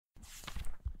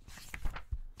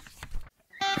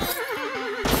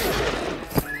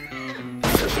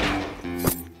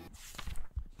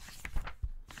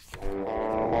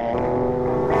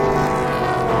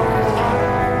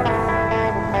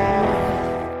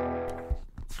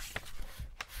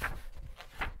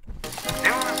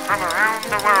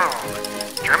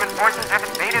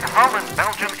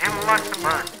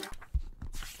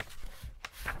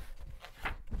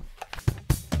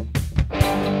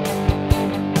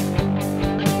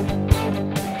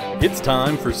It's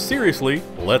time for Seriously,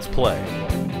 Let's Play.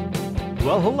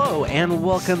 Well, hello, and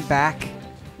welcome back.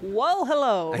 Well,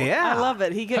 hello. Yeah. I love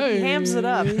it. He hams it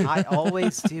up. I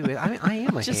always do. I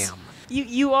am a ham.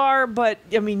 You are, but,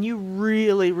 I mean, you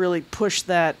really, really push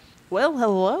that. Well,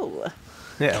 hello.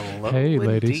 Yeah, hello Hey, indeed.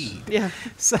 ladies. Yeah.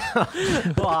 So,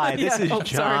 hi, this is John,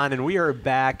 sorry. and we are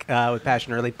back with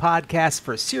Passion Early Podcast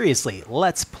for Seriously,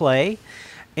 Let's Play.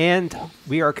 And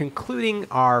we are concluding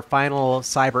our final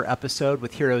Cyber episode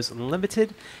with Heroes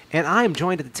Unlimited. And I am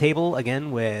joined at the table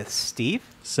again with Steve.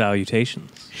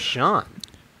 Salutations. Shawn.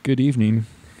 Good evening.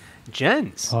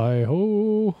 Jens.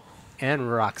 Hi-ho. And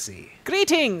Roxy.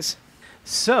 Greetings.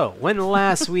 So, when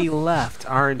last we left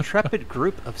our intrepid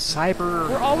group of cyber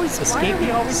Why are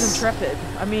we always intrepid?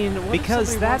 I mean, what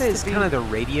because if that somebody is wants to be, kind of the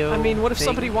radio. I mean, what if thing,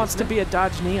 somebody wants to isn't be a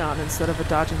Dodge Neon instead of a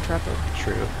Dodge Intrepid? it?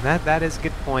 True. That is a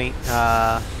good point.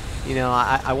 I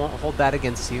won't hold that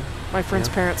against you. My friend's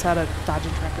Yeah. parents had a Dodge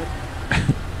Intrepid.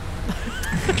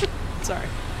 Sorry.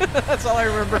 That's all I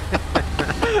remember.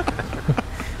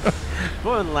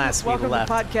 When last Welcome we left,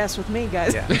 to podcast with me,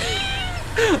 guys. Yeah.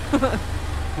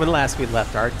 When last we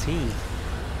left our team.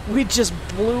 We just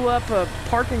blew up a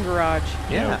parking garage.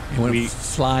 Yeah. It went We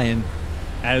flying.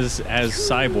 As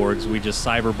cyborgs, we just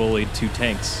cyberbullied two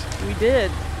tanks. We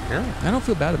did. Yeah. I don't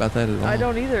feel bad about that at all. I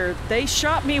don't either. They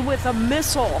shot me with a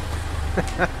missile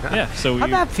Yeah, so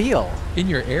How'd that feel? In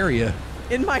your area.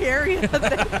 in my area.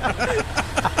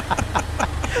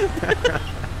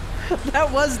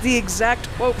 That was the exact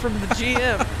quote from the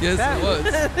GM. Yes, That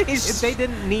it was. If they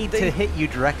didn't need to hit you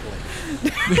directly.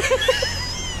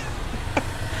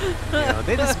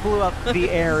 They just blew up the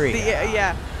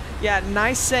area. Yeah,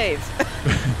 nice save.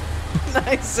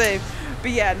 Nice save.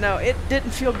 But yeah, no, it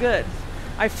didn't feel good.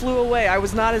 I flew away. I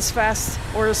was not as fast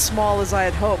or as small as I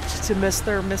had hoped to miss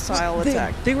their missile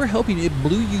attack. They were helping. It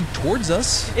blew you towards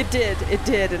us. It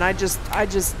did, and I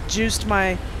just juiced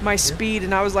my speed,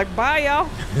 and I was like, bye, y'all.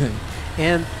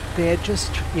 And they had just,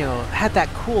 had that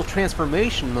cool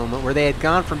transformation moment where they had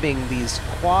gone from being these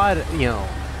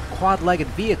quad-legged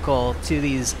vehicle to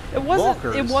these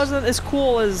walkers. It wasn't as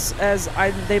cool as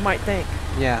they might think.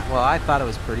 Yeah, well, I thought it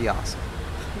was pretty awesome.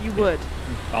 You would.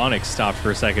 Onyx stopped for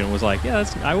a second and was like, "Yeah,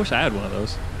 I wish I had one of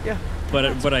those." Yeah.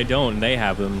 But I don't. And they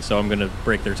have them, so I'm gonna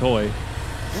break their toy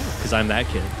because I'm that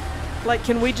kid. Like,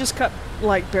 can we just cut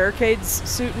like Barricade's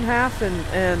suit in half and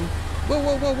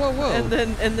Whoa. and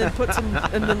then put some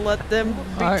and then let them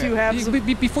be All right, two halves of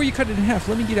Before you cut it in half,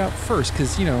 let me get out first,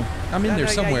 because, I'm in No, there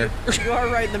no, somewhere. Yeah, you are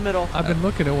right in the middle. I've been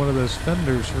looking at one of those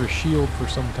fenders for a shield for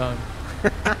some time.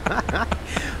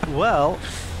 Well,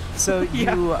 so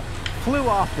you flew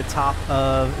off the top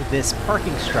of this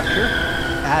parking structure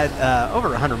at over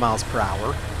 100 miles per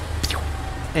hour.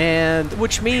 And,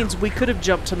 Which means we could have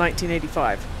jumped to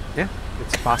 1985. yeah,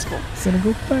 it's possible. Gonna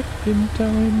go back in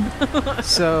time.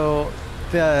 So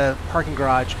the parking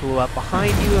garage blew up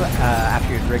behind you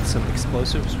after you had rigged some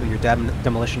explosives with your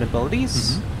demolition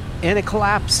abilities. And it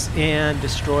collapsed and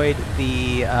destroyed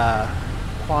the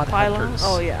quad Pylons? hunters.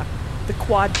 Oh yeah, the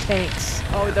quad tanks.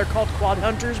 Oh, they're called quad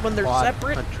hunters when they're Quad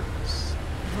separate. hunters.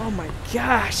 Oh my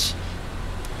gosh,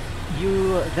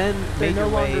 You then they're made no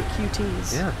your way. longer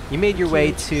QTs. Yeah, you made your way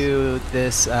Cute. to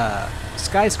this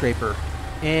skyscraper,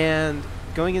 and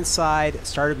going inside,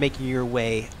 started making your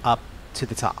way up to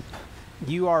the top.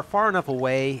 You are far enough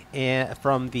away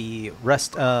from the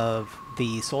rest of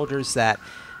the soldiers that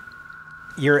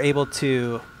you're able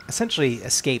to essentially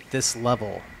escape this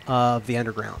level of the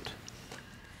underground.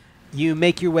 You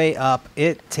make your way up.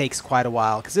 It takes quite a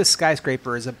while because this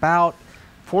skyscraper is about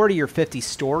 40 or 50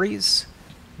 stories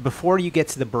before you get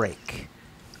to the break.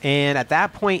 And at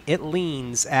that point, it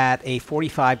leans at a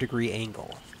 45-degree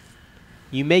angle.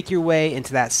 You make your way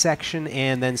into that section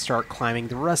and then start climbing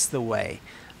the rest of the way.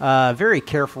 Very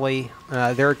carefully.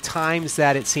 There are times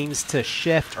that it seems to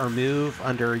shift or move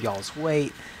under y'all's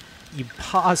weight. You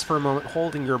pause for a moment,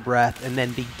 holding your breath, and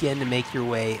then begin to make your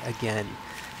way again.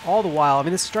 All the while,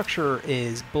 the structure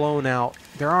is blown out.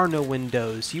 There are no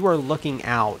windows. You are looking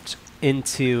out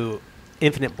into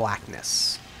infinite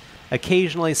blackness,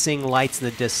 occasionally seeing lights in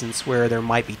the distance where there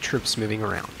might be troops moving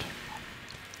around.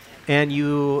 And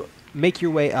you make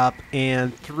your way up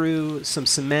and through some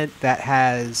cement that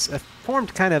has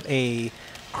formed kind of a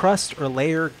crust or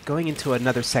layer going into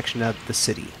another section of the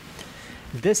city.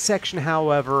 This section,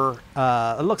 however,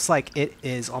 it looks like it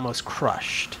is almost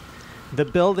crushed. The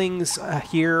buildings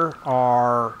here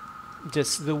are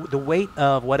just the weight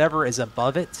of whatever is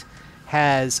above it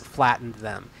has flattened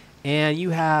them. And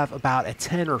you have about a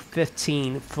 10 or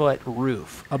 15 foot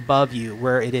roof above you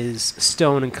where it is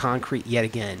stone and concrete yet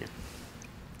again.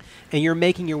 And you're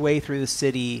making your way through the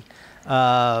city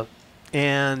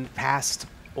and past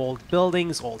old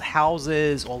buildings, old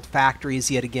houses, old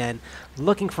factories yet again,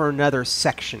 looking for another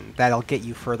section that'll get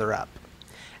you further up.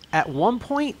 At one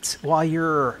point, while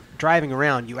you're driving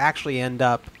around, you actually end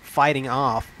up fighting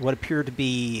off what appear to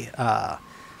be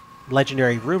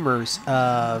legendary rumors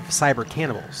of cyber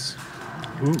cannibals.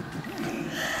 Ooh.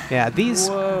 Yeah, these...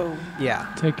 Whoa.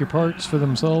 Yeah. Take your parts for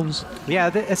themselves.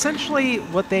 Yeah, essentially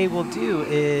what they will do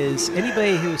is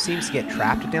anybody who seems to get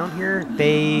trapped down here,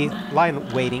 they lie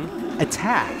in waiting,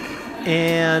 attack,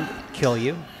 and kill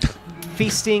you,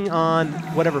 feasting on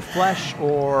whatever flesh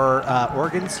or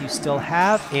organs you still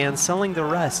have, and selling the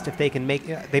rest if they can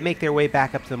make their way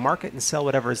back up to the market and sell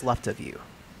whatever is left of you.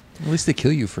 At least they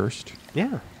kill you first.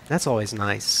 Yeah, that's always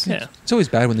nice. Yeah. It's always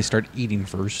bad when they start eating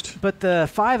first. But the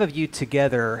 5 of you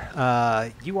together,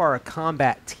 you are a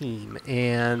combat team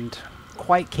and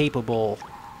quite capable.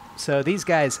 So these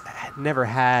guys never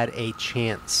had a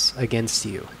chance against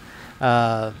you.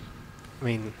 I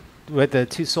mean, with the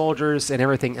 2 soldiers and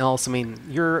everything else, I mean,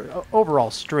 your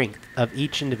overall strength of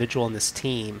each individual in this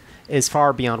team is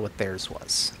far beyond what theirs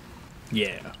was.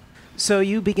 Yeah. So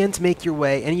you begin to make your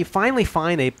way, and you finally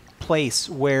find a place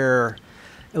where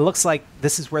it looks like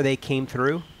this is where they came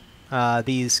through,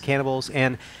 these cannibals,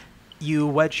 and you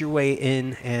wedge your way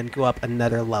in and go up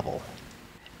another level.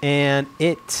 And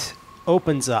it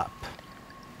opens up,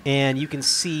 and you can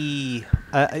see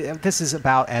this is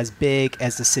about as big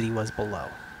as the city was below.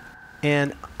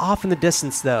 And off in the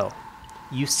distance, though,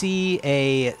 you see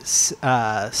a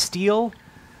steel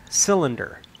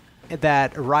cylinder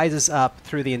that rises up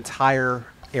through the entire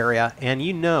area, and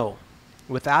you know,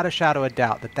 without a shadow of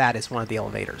doubt, that that is one of the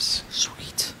elevators.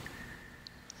 Sweet.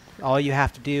 All you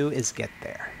have to do is get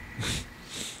there.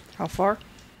 How far?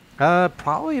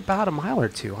 Probably about a mile or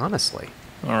 2, honestly.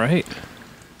 All right.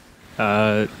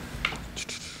 I'm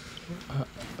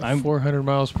 400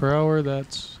 miles per hour.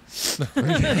 That's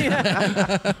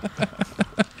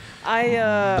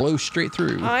Blow straight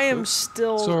through. I am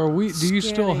still. so. Are we? Do you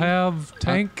still scanning. have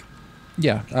tank?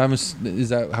 Yeah. Is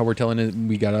that how we're telling it?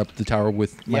 We got up the tower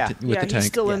with Yeah. with Yeah, the he's tank.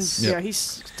 still Yes. in. Yep. Yeah, he's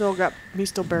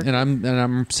still barricaded. And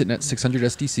I'm sitting at 600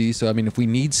 SDC. So I mean, if we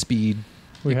need speed,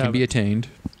 We it can have be it. attained.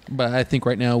 But I think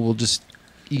right now we'll just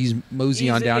mosey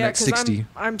on Easy, down yeah, at 'cause 60.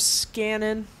 I'm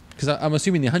scanning. Because I'm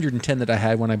assuming the 110 that I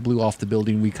had when I blew off the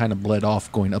building, we kind of bled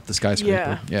off going up the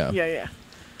skyscraper. Yeah.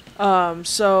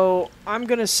 So I'm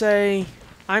gonna say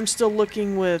I'm still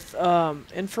looking with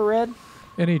infrared.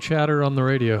 Any chatter on the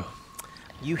radio?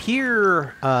 You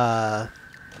hear,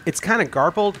 it's kind of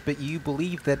garbled, but you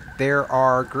believe that there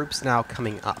are groups now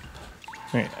coming up.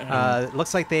 right, It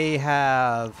looks like they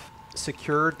have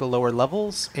secured the lower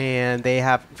levels, and they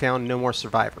have found no more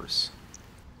survivors.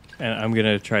 and I'm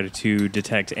gonna try to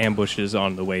detect ambushes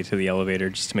on the way to the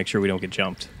elevator just to make sure we don't get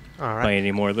jumped All by right.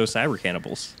 any more of those cyber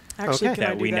cannibals. Actually, Okay. can I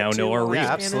That do we that now too know are while we're real. Yeah,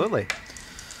 scanning? absolutely.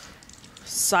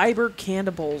 Cyber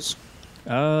cannibals.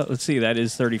 Let's see. That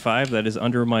is 35. That is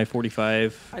under my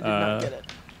 45. I did not get it.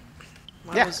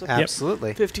 Mine Yeah, was a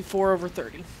absolutely. 54 over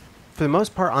 30. For the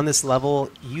most part on this level,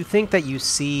 you think that you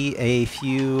see a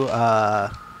few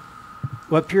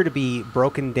what appear to be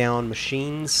broken down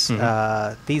machines.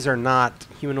 These are not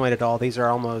humanoid at all. These are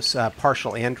almost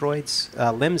partial androids,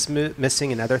 limbs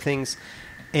missing and other things,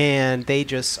 and they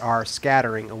just are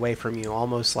scattering away from you,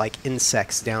 almost like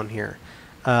insects down here.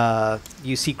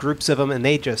 You see groups of them, and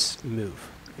they just move.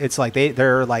 It's like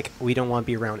they're like, we don't want to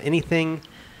be around anything.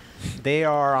 They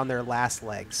are on their last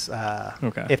legs,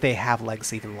 Okay. if they have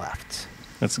legs even left.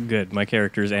 That's good. My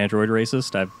character is android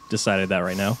racist. I've decided that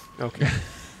right now. Okay.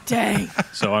 Dang.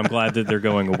 So I'm glad that they're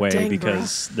going away Dang,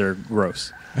 because they're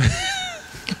gross.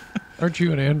 Aren't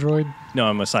you an android? No,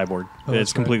 I'm a cyborg. Oh,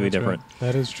 It's that's right, completely that's different. right.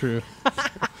 That is true. I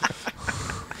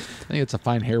think it's a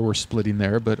fine hair we're splitting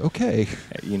there, but okay.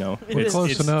 You know, We're it's,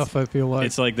 Close it's, enough, I feel like.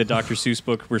 It's like the Dr. Seuss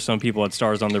book where some people had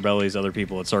stars on their bellies, other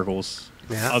people had circles.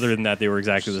 Yeah. Other than that, they were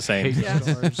exactly the same. Hate Yeah.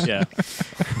 stars. Yeah.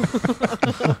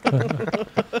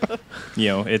 You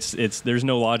know, it's there's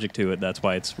no logic to it. That's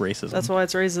why it's racism. That's why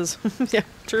it's raises. Yeah,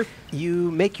 true.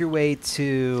 You make your way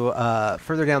to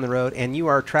further down the road, and you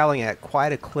are traveling at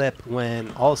quite a clip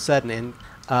when all of a sudden, and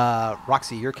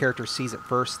Roxy, your character sees it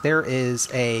first, there is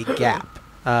a gap.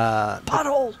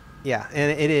 Pothole. Yeah,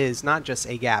 and it is not just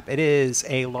a gap. It is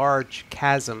a large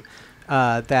chasm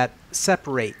that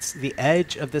separates the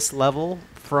edge of this level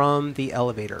from the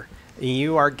elevator.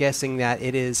 You are guessing that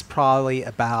it is probably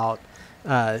about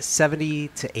 70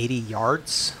 to 80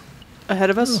 yards.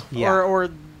 Ahead of us? Yeah. Or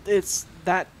it's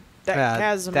that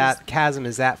chasm. That chasm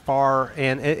is that far,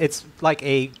 and it's like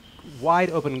a wide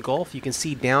open gulf. You can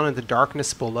see down in the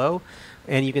darkness below,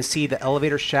 and you can see the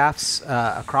elevator shafts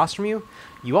across from you.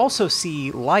 You also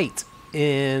see light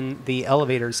in the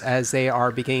elevators as they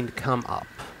are beginning to come up.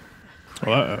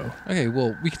 Uh-oh. Okay,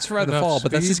 well, we can survive the Enough fall,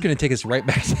 but that's speed? just going to take us right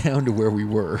back down to where we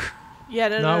were. Yeah,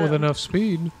 no, Not no, with no. enough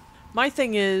speed. My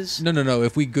thing is, No.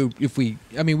 If we went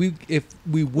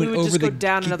would over just the go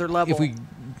down another level. If we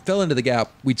fell into the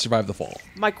gap, we'd survive the fall.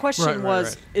 my question Right,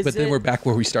 was, is But then it we're back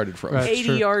where we started from. Right. 80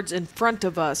 true. yards in front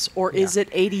of us, or is it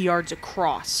 80 yards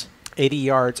across? 80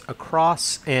 yards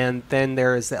across, and then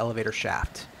there is the elevator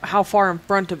shaft. How far in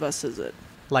front of us is it?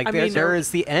 Like I there, mean, there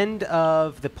is the end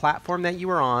of the platform that you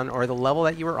were on, or the level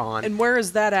that you were on, And where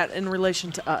is that at in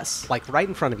relation to us? like right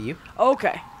in front of you.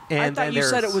 Okay. I And thought then you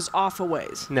said it there's- was off a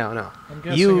ways. No, no. I'm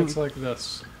guessing You, it's like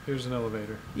this. Here's an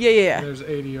elevator. Yeah. There's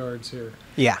 80 yards here.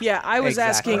 yeah. Yeah, I was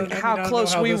Exactly. asking I mean, how I don't know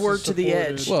close how we this were is to the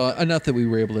supported. edge. Well, enough that we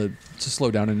were able to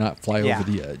slow down and not fly Yeah. over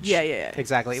the edge. Yeah.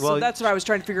 Exactly. So Well, that's what I was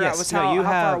trying to figure out yes, was no, how you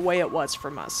far have- away it was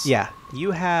from us. Yeah,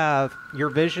 you have your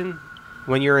vision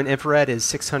when you're in infrared is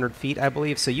 600 feet, I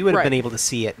believe. So you would have Right. been able to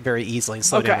see it very easily and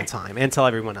slow down Okay. in time and tell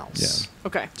everyone else. Yeah.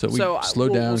 Okay. So we slowed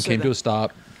slowed down, came to a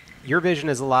stop. Your vision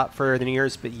is a lot further than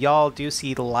yours, but y'all do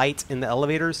see the light in the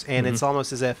elevators, and it's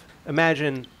almost as if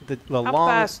imagine the long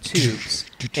fast? tubes,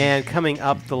 and coming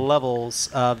up the levels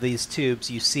of these tubes,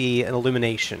 you see an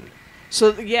illumination.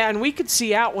 So yeah, and we could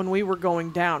see out when we were going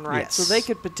down, right? Yes. So they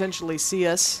could potentially see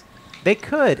us, They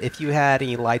could if you had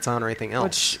any lights on or anything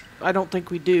else. which I don't think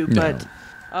we do. No. But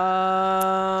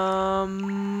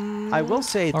I will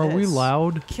say Are we this,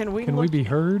 loud? Can we Can we look- be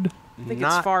heard? I think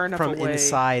not it's far enough from away.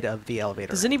 inside of the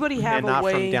elevator. Does anybody have and a not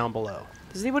way? from down below.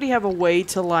 Does anybody have a way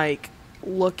to like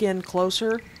look in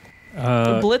closer?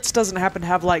 Uh, Blitz doesn't happen to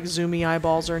have like zoomy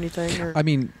eyeballs or anything. Or I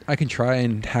mean, I can try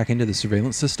and hack into the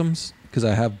surveillance systems because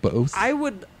I have both. I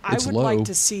would It's like low.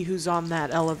 to see who's on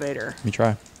that elevator. Let me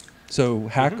try. So,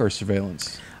 hack or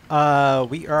surveillance?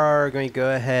 We are going to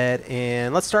go ahead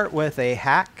and let's start with a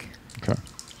hack. Okay.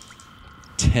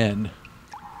 10.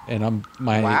 And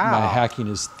my Wow. hacking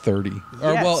is 30.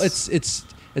 Or well, Yes.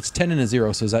 it's 10 and a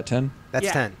 0, so is that 10? That's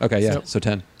Yeah. 10. Okay, yeah, Yep. so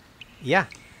 10. Yeah.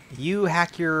 You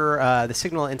hack your the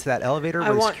signal into that elevator I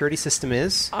where the want- security system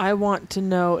is. I want to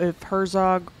know if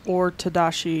Herzog or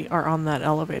Tadashi are on that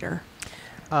elevator.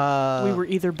 We were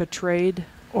either betrayed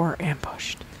or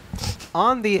ambushed.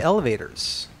 On the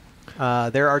elevators.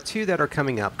 There are two that are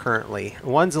coming up currently.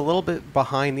 One's a little bit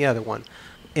behind the other one.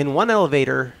 In one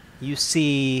elevator, you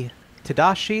see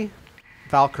Tadashi,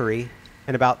 Valkyrie,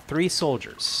 and about 3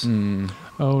 soldiers.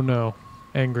 Oh no.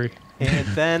 Angry. And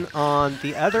then on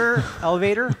the other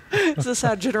elevator, Is this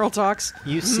how General talks?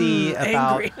 you see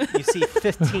about angry. you see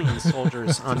 15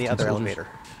 soldiers on the other soldiers. elevator.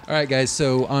 All right, guys,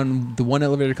 so on the one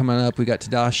elevator coming up, we got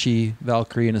Tadashi,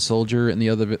 Valkyrie, and a soldier, and the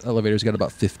other elevator's got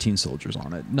about 15 soldiers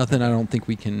on it. Nothing I don't think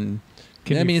we can...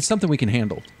 Can I you- mean, it's something we can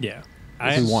handle yeah.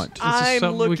 if we want. Is this I'm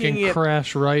something we looking can at-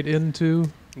 crash right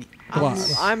into?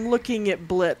 I'm looking at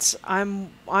Blitz. I'm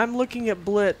looking at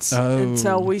Blitz Oh.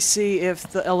 until we see if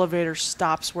the elevator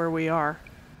stops where we are.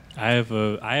 I have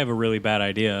a really bad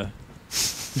idea.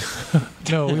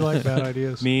 No, we like bad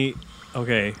ideas. Me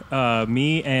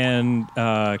and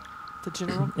The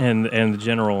general. and the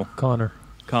general Connor.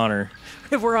 Connor.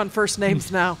 If we're on first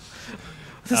names now,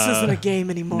 this isn't a game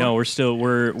anymore. No,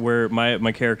 we're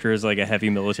my character is like a heavy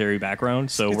military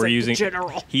background, so It's we're like the using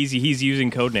general. He's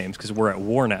using code names because we're at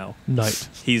war now. Knight.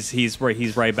 He's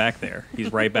right back there.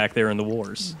 He's right back there in the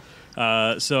wars.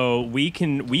 So we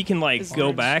can like Is go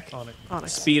Onyx- back,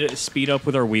 Onyx. speed up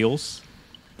with our wheels,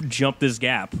 jump this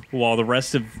gap while the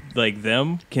rest of like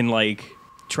them can like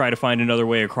try to find another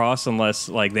way across unless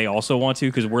like they also want to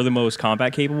because we're the most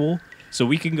combat capable. So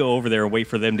we can go over there and wait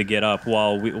for them to get up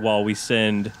while we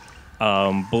send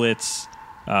Blitz,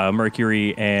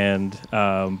 Mercury, and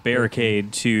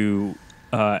Barricade to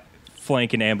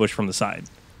flank and ambush from the side.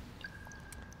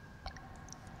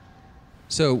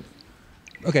 So,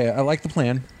 okay, I like the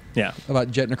plan Yeah.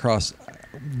 about jetting across.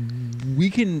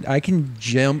 I can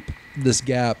jump this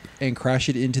gap and crash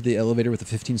it into the elevator with the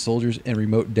 15 soldiers and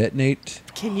remote detonate.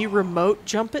 Can you remote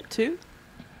jump it too?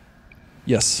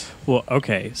 Yes, Well,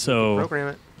 okay. So, Program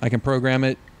it. I can program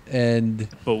it, and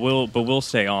but we'll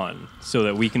stay on so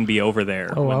that we can be over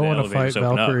there. Oh, when I the want to elevators fight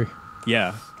open Valkyrie. Up.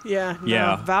 Yeah. Yeah. No,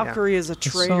 Yeah. Valkyrie is a It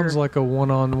traitor. sounds like a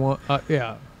one-on-one.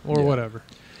 Yeah, or Yeah. whatever.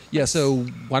 yeah. So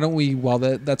why don't we, while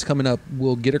that's coming up,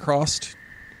 we'll get across,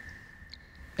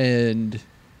 and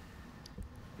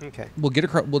Okay.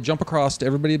 we'll jump across.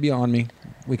 Everybody will be on me.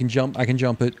 We can jump. I can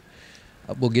jump it.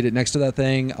 We'll get it next to that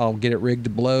thing. I'll get it rigged to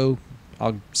blow.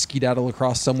 I'll skedaddle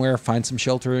across somewhere, find some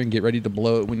shelter, and get ready to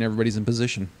blow it when everybody's in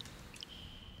position.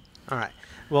 All right.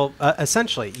 Well,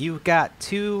 essentially, you've got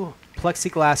 2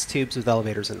 plexiglass tubes with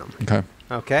elevators in them. Okay.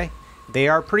 Okay? They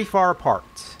are pretty far apart.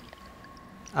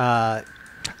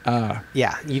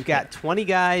 Yeah, you've got 20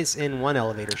 guys in one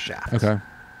elevator shaft. Okay.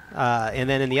 And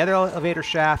then in the other elevator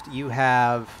shaft, you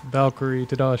have Valkyrie,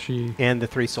 Tadashi. and the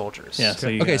 3 soldiers. Yeah. So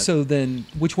you Okay, got- so then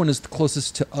which one is the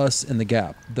closest to us in the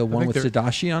gap? The one think with they're-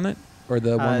 Tadashi on it? Or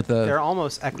the one with they're the...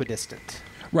 almost equidistant.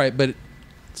 Right, but...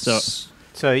 So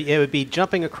So it would be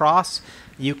jumping across.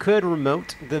 You could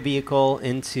remote the vehicle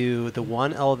into the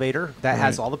one elevator that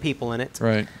has Right. all the people in it.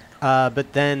 Right.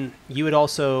 But then you would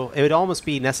also, it would almost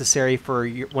be necessary for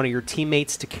one of your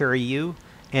teammates to carry you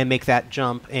and make that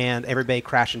jump and everybody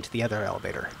crash into the other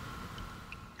elevator.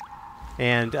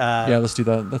 And Yeah, let's do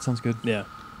that. That sounds good. yeah.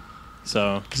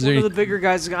 So Is there One of any- the bigger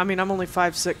guys. I mean, I'm only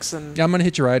 5'6", and Yeah, I'm going to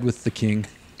hitch a ride with the king.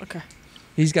 okay,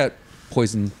 He's got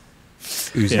poison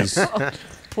oozes.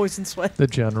 poison sweat. The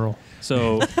general.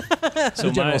 so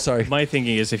general, sorry. my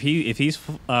thinking is if he's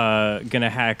gonna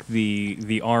hack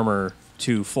the armor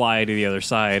to fly to the other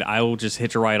side, I will just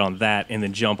hitch a ride on that and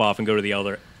then jump off and go to the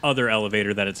other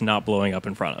elevator that it's not blowing up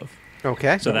in front of.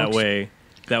 okay. So that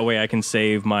way I can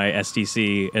save my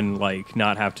STC and like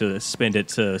not have to spend it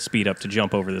to speed up to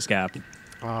jump over this gap.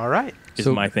 All right. Is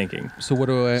So- my thinking. So what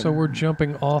do I... So we're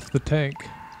jumping off the tank.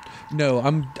 No,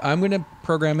 I'm going to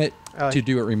program it to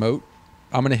do it remote.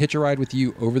 I'm going to hitch a ride with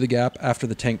you over the gap after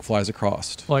the tank flies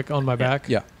across. Like on my back.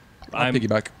 Yeah. I'll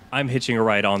piggyback. I'm hitching a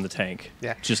ride on the tank.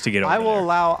 Yeah. Just to get over I will there.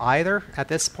 allow either at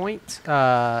this point.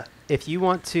 If you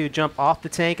want to jump off the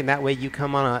tank, and that way you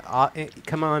come on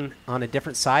a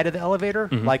different side of the elevator,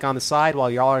 like on the side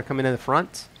while y'all are coming in the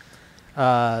front,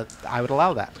 I would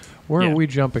allow that. Where Yeah. are we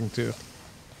jumping to?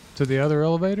 To the other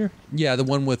elevator? Yeah, the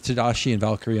one with Tadashi and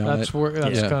Valkyrie on That's it. where.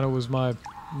 That's Yeah. kind of was my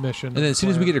mission. And then as soon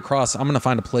as we get across, I'm going to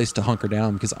find a place to hunker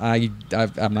down because I'm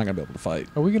not going to be able to fight.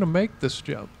 Are we gonna make this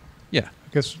jump? Yeah.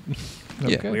 I guess.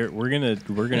 Yeah. Okay. We're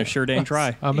gonna sure dang try.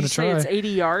 I'm gonna Did you say try. it's 80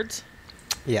 yards?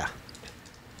 Yeah.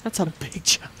 That's a big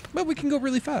jump. But we can go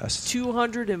really fast.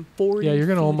 240. Yeah, you're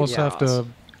gonna feet almost have across. to.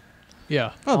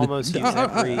 Yeah. Almost use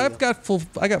every- I've got full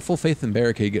faith in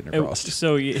Barricade getting across.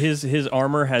 So his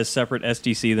armor has separate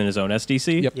SDC than his own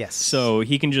SDC. Yep. Yes. So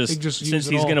he can just, He can just use since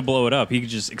it he's all. gonna blow it up, he can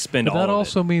just expend But all that of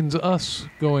also means us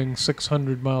going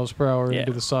 600 miles per hour Yeah.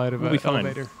 into the side of We'll an be fine.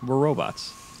 elevator. We're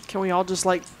robots. Can we all just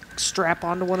like strap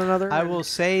onto one another? I will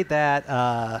say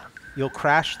that you'll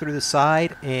crash through the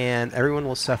side, and everyone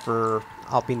will suffer.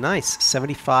 I'll be nice.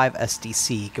 75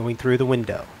 SDC going through the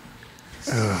window.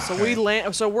 So we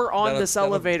land. So we're on this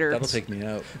elevator. That'll take me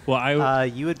out. Well, I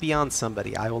You would be on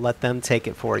somebody. I will let them take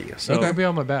it for you. so I'll be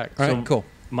on my back. All right, So- cool.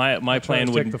 my try plan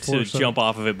to would take the to force jump up.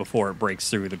 off of it before it breaks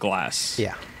through the glass.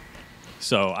 Yeah.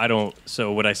 So I don't.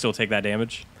 So would I still take that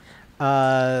damage?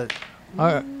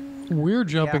 We're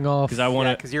jumping off Because I want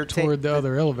to. because you're toward the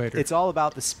other elevator. It's all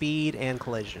about the speed and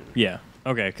collision. Yeah.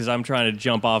 Okay. Because I'm trying to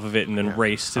jump off of it and then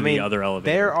race to I mean, the other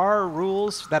elevator. There are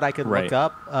rules that I could Right. look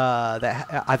up.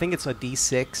 I think it's a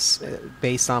D6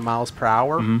 based on miles per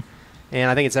hour, and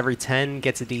I think it's every 10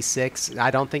 gets a D6. I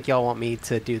don't think y'all want me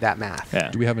to do that math. Yeah.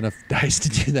 Do we have enough dice to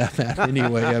do that math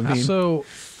anyway? I mean, so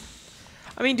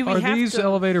I mean, do we are have these to?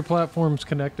 elevator platforms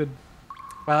connected?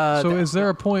 So is there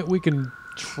a point we can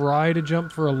try to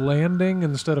jump for a landing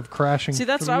instead of crashing? See,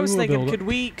 that's what I was through a thinking.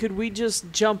 building? Could we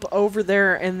just jump over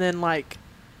there and then like,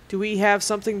 do we have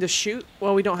something to shoot?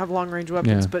 Well, we don't have long range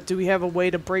weapons, Yeah. but do we have a way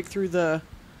to break through the?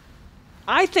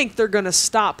 I think they're gonna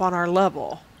stop on our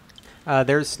level.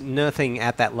 There's nothing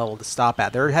at that level to stop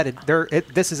at.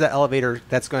 This is an elevator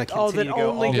that's going to Oh, continue that to go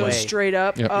only all the goes way. straight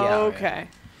up. Yep. Oh, Yeah. okay.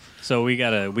 So we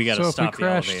gotta So if we stop the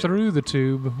crash elevator. through the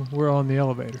tube, we're on the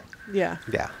elevator. Yeah.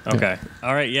 Yeah. Okay.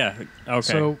 All right. Yeah. Okay.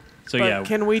 So So But yeah.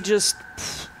 can we just?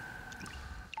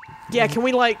 Yeah. Can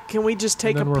we just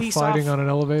take and then a we're piece fighting off? on an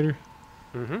elevator.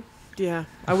 Yeah.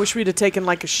 I wish we'd have taken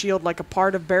like a shield, like a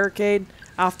part of Barricade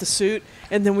off the suit,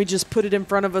 and then we just put it in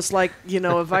front of us like, a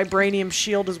vibranium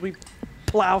shield as we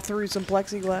plow through some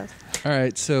plexiglass. all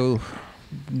right. So,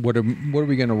 what are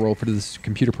we going to roll for this?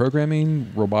 Computer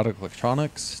programming, robotic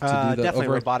electronics to do the Definitely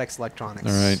override? robotics, electronics.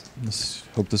 All right. Let's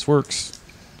hope this works.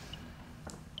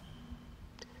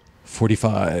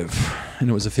 45, and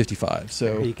it was a 55.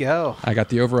 There you So go. I got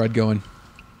the override going.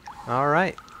 All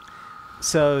right.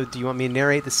 So, do you want me to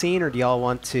narrate the scene, or do y'all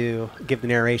want to give the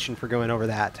narration for going over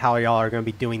that? How y'all are going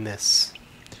to be doing this?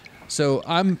 So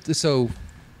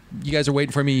you guys are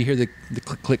waiting for me. You hear the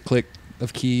click click click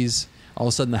of keys. All of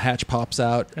a sudden, the hatch pops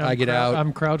out. I get out.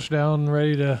 I'm crouched down,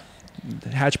 ready to. The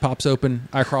hatch pops open.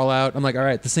 I crawl out. I'm like, all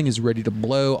right, this thing is ready to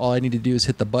blow. All I need to do is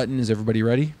hit the button. Is everybody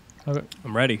ready?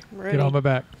 I'm ready. Ready? Get on my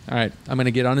back. All right, I'm gonna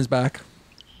get on his back.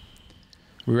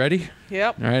 We ready?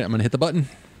 Yep. All right, I'm gonna hit the button.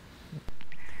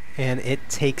 and it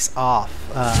takes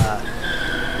off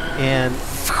and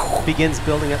begins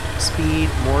building up speed,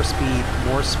 more speed,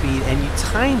 more speed, and you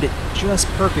timed it just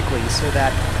perfectly so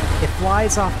that it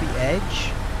flies off the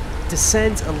edge,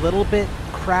 descends a little bit,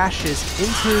 crashes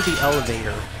into the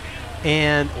elevator,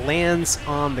 and lands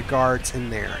on the guards in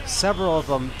there. Several of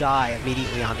them die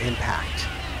immediately on impact.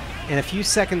 And a few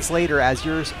seconds later, as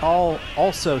you're all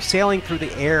also sailing through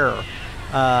the air,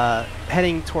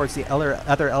 heading towards the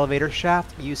other elevator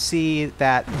shaft, you see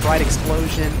that bright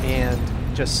explosion and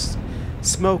just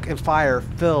smoke and fire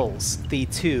fills the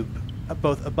tube,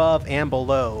 both above and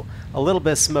below. A little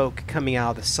bit of smoke coming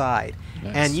out of the side.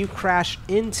 Nice. And you crash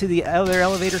into the other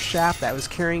elevator shaft that was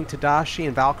carrying Tadashi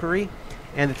and Valkyrie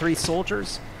and the 3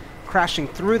 soldiers, crashing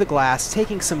through the glass,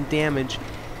 taking some damage,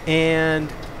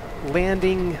 and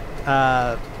landing.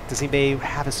 Does anybody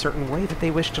have a certain way that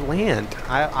they wish to land?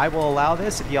 I will allow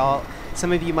this. If y'all,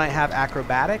 some of you might have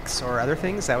acrobatics or other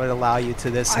things that would allow you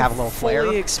to have a little flair. I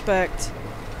fully expect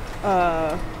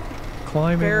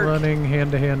Climbing, running,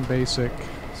 hand-to-hand basic.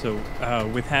 So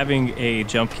with having a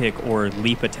jump kick or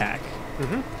leap attack,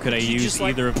 could I use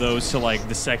either of those to, like,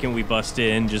 the second we bust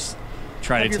in, just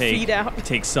try to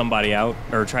take somebody out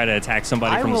or try to attack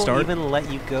somebody from the start? I will even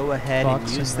let you go ahead and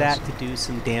use that to do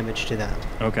some damage to them.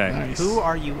 Okay. Nice. Who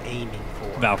are you aiming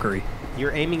for? Valkyrie.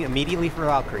 You're aiming immediately for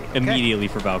Valkyrie. Okay. Immediately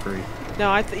for Valkyrie.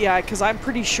 No, yeah, because I'm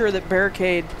pretty sure that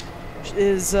Barricade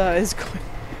is going.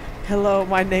 Hello,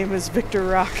 my name is Victor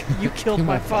Rock. You killed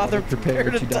my father.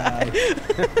 Prepare to die.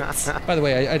 By the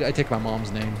way, I take my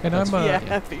mom's name. And That's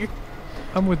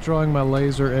I'm withdrawing my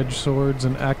laser edge swords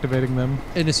and activating them.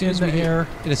 And as soon as we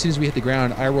hit the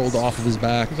ground, I rolled off of his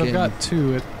back. 'Cause I've got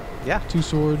 2. Yeah. 2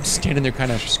 swords. Standing there, kind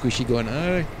of squishy, going,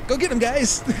 "Go get him,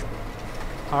 guys!"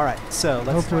 All right. So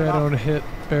let's hopefully I don't hit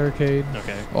Barricade.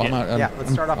 Okay. Well,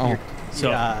 let's start off here.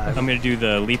 So I'm going to do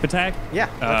the leap attack. Yeah.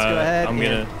 Let's go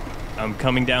ahead. I'm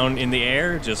coming down in the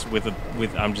air just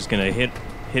I'm just going to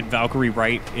hit Valkyrie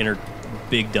right in her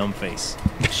big dumb face.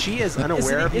 She is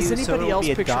unaware of you, so it will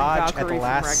be a dodge at the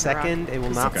last second. It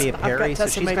will not be a parry, so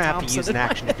she's going to have to use an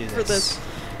action to do this.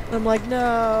 I'm like,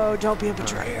 no, don't be a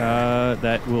betrayer.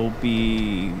 That will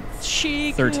be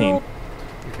She 13.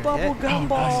 Bubblegum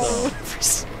ball.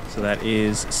 So that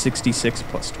is 66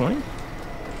 plus 20.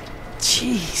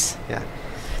 Jeez. Yeah.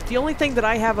 The only thing that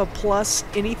I have a plus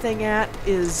anything at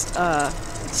is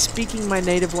speaking my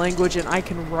native language, and I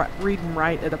can read and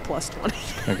write at a plus 20.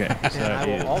 Okay. So and I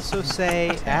will also say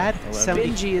add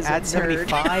Benji is add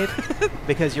 75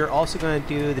 because you're also going to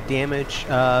do the damage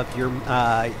of your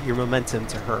momentum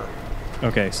to her.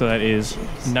 Okay, so that is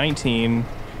 19.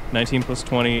 19 plus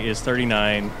 20 is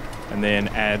 39, and then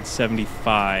add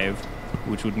 75,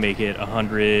 which would make it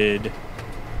 100.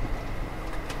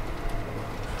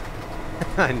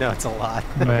 I know it's a lot.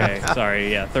 Okay,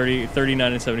 sorry, yeah,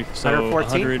 39 and 70, so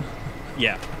 114? 100,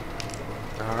 yeah.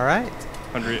 All right.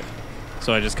 100.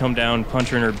 So I just come down, punch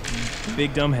her in her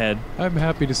big dumb head. I'm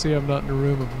happy to see I'm not in a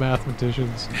room of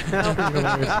mathematicians.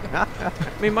 I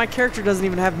mean, my character doesn't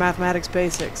even have mathematics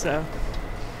basics, so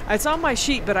it's on my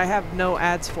sheet, but I have no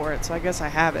ads for it, so I guess I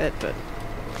have it, but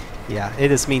Yeah, it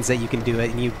just means that you can do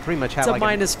it, and you pretty much have it's like a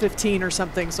minus 15 or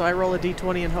something, so I roll a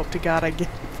d20 and hope to God I get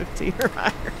 15 or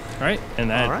higher. All right, and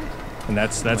that, All right. and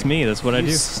that's me. That's what I You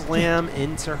do. slam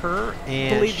into her,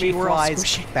 and Believe she me, we're all flies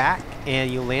squishy. back,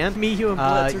 and you land. Me, you, and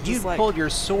Blitz are You just like... pulled your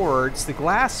swords. The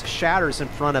glass shatters in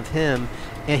front of him,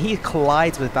 and he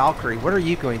collides with Valkyrie. What are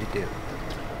you going to do?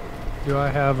 Do I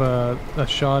have a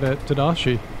shot at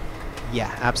Tadashi?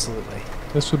 Yeah, absolutely.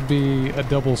 This would be a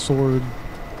double sword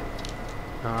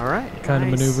All right. kind of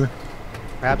Nice. maneuver.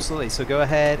 Absolutely. So go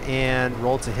ahead and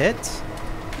roll to hit.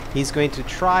 He's going to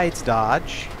try to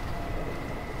dodge.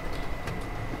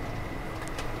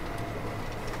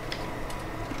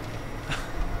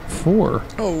 Four.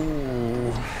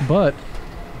 Oh. But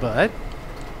But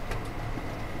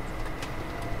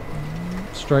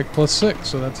strike plus 6,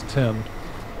 so that's a 10.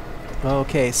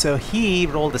 okay, so he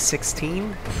rolled a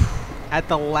 16. At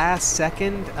the last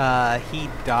second, he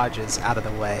dodges out of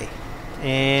the way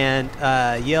and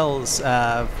yells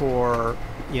for,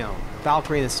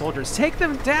 Valkyrie and the soldiers, take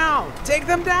them down! Take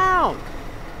them down!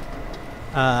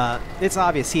 It's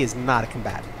obvious he is not a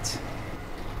combatant.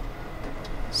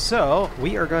 So,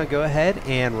 we are going to go ahead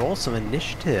and roll some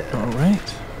initiative. All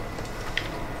right.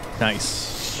 Nice.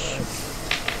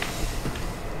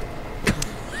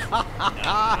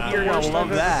 You're going to love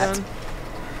that.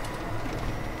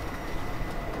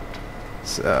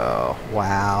 So,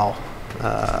 wow.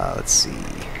 Let's see.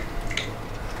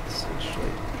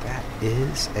 Essentially, that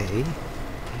is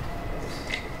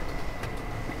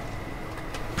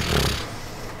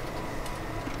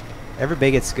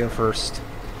Everybody gets to go first.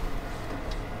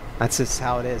 That's just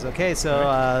how it is. Okay,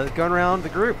 so going around the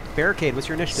group. Barricade, what's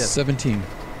your initiative? 17.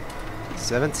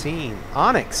 17.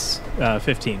 Onyx.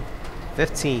 15.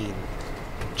 15.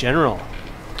 General.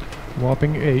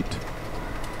 Whopping 8.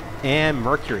 And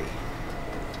Mercury.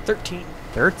 13.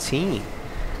 13.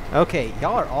 Okay,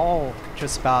 y'all are all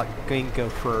just about going to go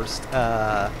first.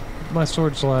 My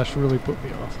sword slash really put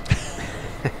me off.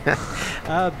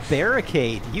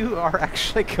 Barricade, you are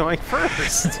actually going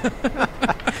first.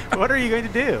 What are you going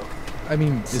to do? I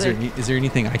mean, is there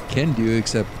anything I can do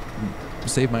except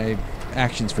save my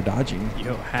actions for dodging?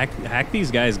 Yo, hack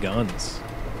these guys' guns.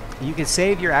 You can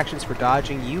save your actions for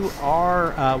dodging. You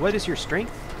are, what is your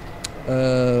strength?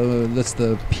 That's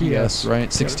the PS, PS.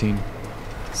 right? 16.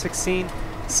 16.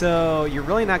 So you're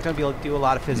really not going to be able to do a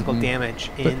lot of physical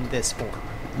damage in this form.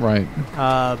 Right.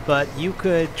 But you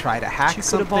could try to hack You could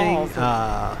something.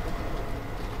 evolve.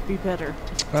 Be better.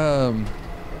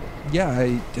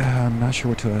 Yeah, I'm not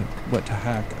sure what to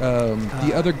hack.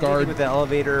 The other Anything guard. with the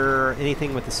elevator,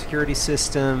 anything with the security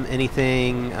system,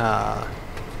 anything.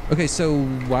 Okay, so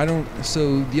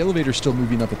so the elevator's still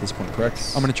moving up at this point, correct?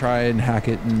 Yes. I'm gonna try and hack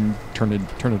it and turn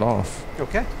it off.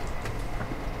 Okay.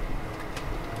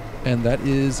 And that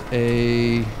is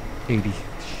a 80.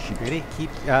 Shoot. Ready?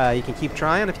 You can keep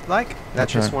trying if you like.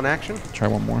 That's try. just one action. Try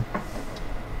one more.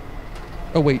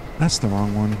 Oh wait, that's the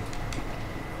wrong one.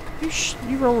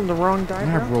 You rolling the wrong die,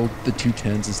 I bro? rolled the 2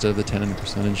 10s instead of the 10 in the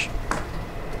percentage.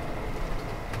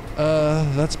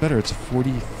 That's better. It's a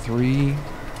 43.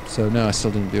 So no, I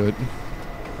still didn't do it.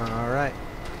 All right.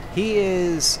 He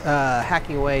is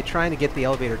hacking away, trying to get the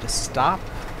elevator to stop.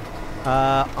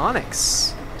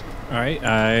 Onyx. All right,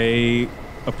 I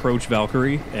approach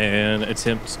Valkyrie and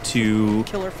attempt to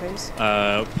Killer face.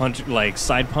 punch, like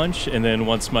side punch, and then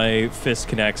once my fist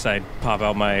connects, I pop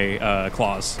out my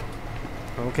claws.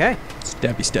 Okay.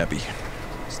 Stabby, stabby.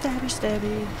 Stabby,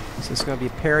 stabby. So it's going to be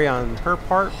a parry on her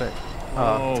part, but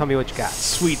tell me what you got.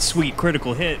 Sweet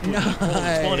critical hit. With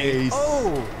a 20.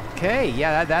 Oh, okay.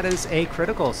 Yeah, that is a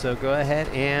critical. So go ahead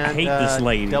and I hate this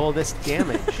lady. double this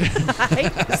damage. I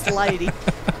hate this lady.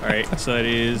 All right, so that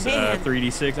is Man,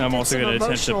 3d6. I'm did also some going to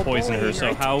attempt to emotional poison her. bullying So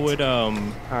right how would All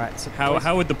right. So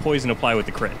how would the poison apply with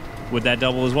the crit? Would that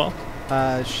double as well?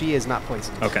 she is not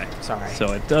poisoned. Okay. Sorry.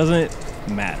 So it doesn't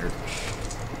matter.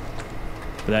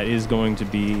 But that is going to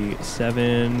be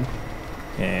 7,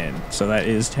 and so that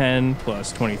is 10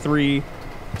 plus 23.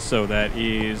 So that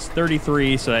is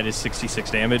 33. So that is 66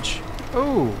 damage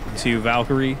Oh. to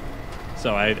Valkyrie.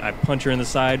 So I punch her in the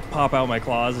side, pop out my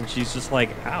claws, and she's just like,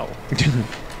 ow.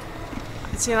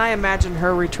 See, and I imagine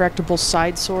her retractable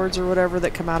side swords or whatever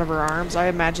that come out of her arms. I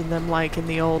imagine them like in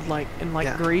the old,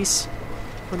 Yeah. Greece,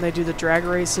 when they do the drag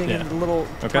racing Yeah. and the little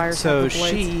Okay. tires. So have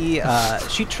the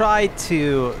blades. she tried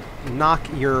to knock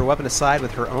your weapon aside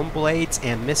with her own blades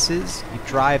and misses. You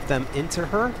drive them into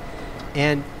her,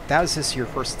 and that was just your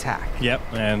first attack. Yep,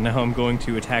 and now I'm going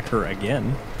to attack her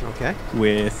again Okay.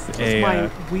 with With my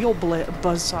wheel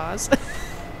buzzsaws.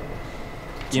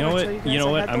 You know Did I tell what? you You guys know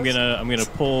I what? had those? I'm gonna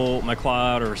pull my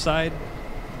claw out of her side,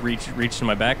 reach to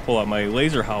my back, pull out my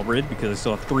laser halberd because I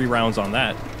still have 3 rounds on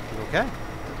that. Okay.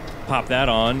 Pop that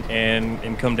on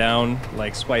and come down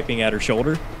like swiping at her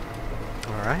shoulder.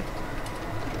 All right.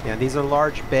 Yeah, these are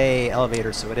large bay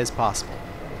elevators, so it is possible.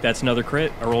 That's another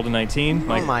crit. I rolled a 19.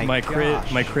 Oh my crit.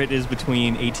 gosh. My crit is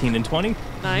between 18 and 20.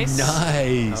 Nice.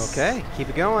 Nice. Okay, keep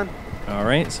it going. All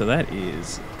right, so that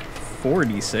is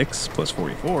 46 plus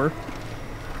 44.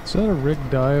 Is that a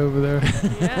rigged die over there?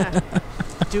 Yeah.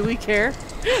 Do we care?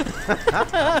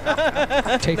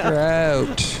 Take her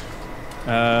out.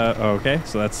 Okay,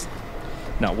 so that's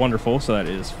not wonderful. So that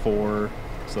is 4.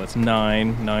 So that's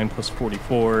 9. 9 plus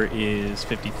 44 is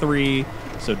 53.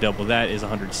 So double that is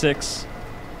 106.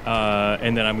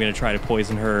 And then I'm going to try to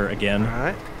poison her again. All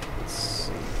right. Let's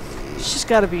see. She's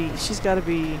got to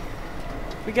be.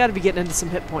 We got to be getting into some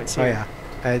hit points Oh here.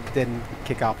 yeah, I didn't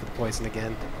kick off with the poison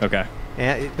again. Okay.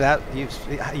 And that you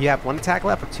have 1 attack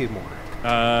left or 2 more?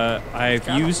 I've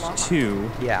got a used lot.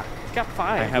 2. Yeah. She's got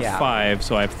 5. I have Yeah. 5,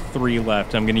 so I have 3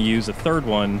 left. I'm going to use a third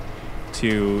one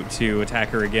to attack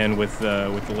her again with the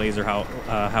laser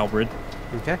halberd.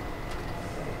 Okay.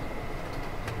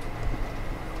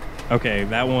 Okay,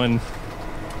 that one's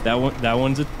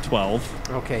a 12.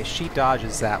 Okay, she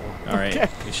dodges that one. All right,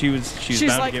 she's She's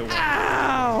bound like, to get one.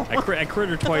 ow! I crit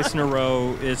her twice in a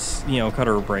row. It's cut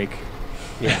her a break.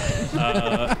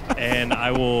 Yeah. And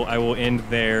I will end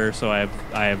there. So I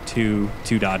have two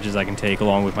dodges I can take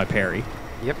along with my parry.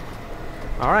 Yep.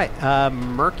 All right.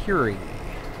 Mercury.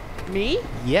 Me?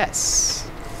 Yes.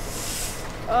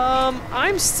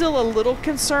 I'm still a little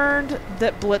concerned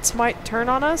that Blitz might turn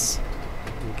on us,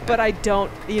 but I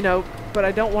don't, but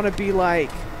I don't want to be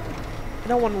like, I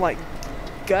don't want to like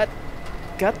gut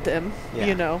them,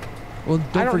 Well,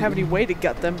 I don't have any way to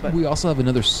gut them, but we also have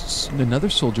another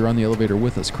soldier on the elevator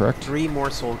with us, correct? 3 more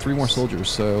soldiers. 3 more soldiers.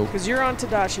 So because you're on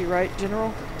Tadashi, right,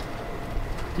 General?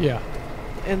 Yeah.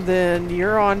 And then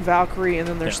you're on Valkyrie, and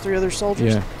then there's 3 other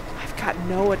soldiers. Yeah. I've got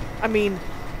I mean,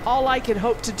 all I can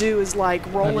hope to do is like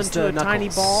roll into a tiny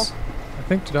ball. I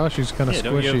think Tadashi's kind of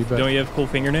squishy, but don't you have cool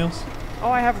fingernails?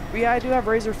 Oh, I do have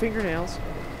razor fingernails.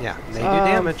 Yeah, they do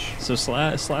damage. So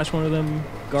slash one of them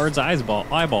guards'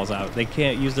 eyeballs out. They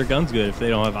can't use their guns good if they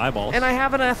don't have eyeballs. And I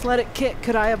have an athletic kick.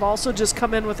 Could I have also just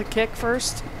come in with a kick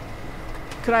first?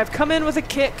 Could I have come in with a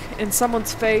kick in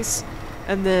someone's face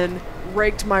and then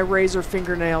raked my razor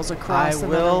fingernails across I another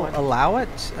will one? allow it.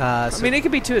 I mean, it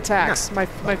could be 2 attacks. Yeah.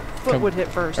 My foot would hit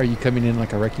first. are you coming in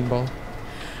like a wrecking ball?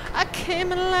 I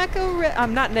came in like a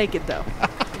I'm not naked, though.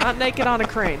 Not naked on a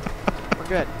crane.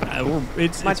 We're good.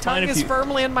 It's My fine tongue if is you.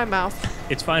 firmly in my mouth.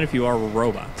 It's fine if you are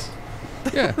robots.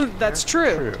 Yeah. That's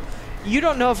true. You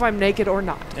don't know if I'm naked or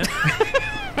not.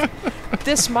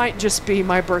 This might just be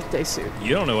my birthday suit.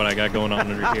 You don't know what I got going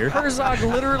on under here. Herzog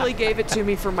literally gave it to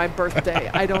me for my birthday.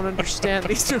 I don't understand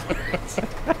these two words.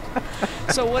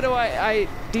 So what do I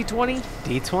D20?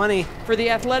 D20. For the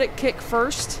athletic kick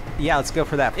first. Yeah, let's go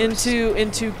for that first.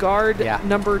 Into guard Yeah.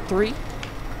 number 3.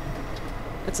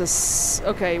 It's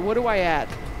okay, what do I add?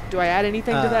 Do I add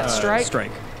anything to that strike?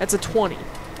 Strike. That's a 20.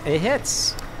 It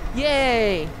hits.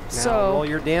 Yay! Now So roll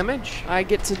your damage. I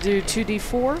get to do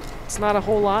 2d4. It's not a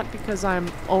whole lot because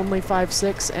I'm only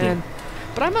 5'6",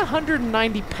 but I'm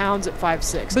 190 pounds at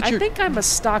 5'6". But I you're- think I'm a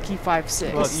stocky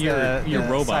 5'6". Well, you're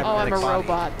robot. Oh, I'm a cybernetic body.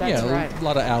 robot. That's yeah, right. a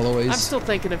lot of alloys. I'm still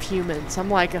thinking of humans. I'm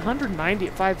like 190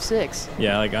 at 5'6".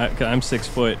 Yeah, like I'm 6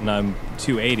 foot and I'm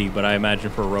 280, but I imagine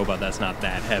for a robot that's not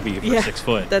that heavy for Yeah, 6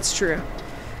 foot. That's true.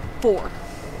 4.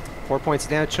 4 points of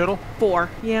damage total. 4.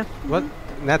 Yeah. What?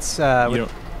 And that's You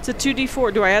don't- It's a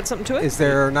 2d4. Do I add something to it? is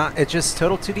there not? It's just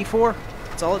total 2d4.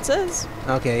 That's all it says.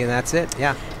 Okay, and that's it.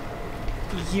 Yeah.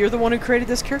 You're the one who created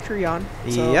this character, Jan.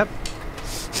 So. Yep.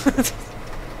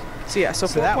 So yeah, so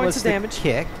 4 that points was of the damage.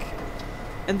 kick.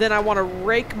 And then I want to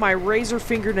rake my razor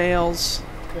fingernails.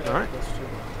 All right.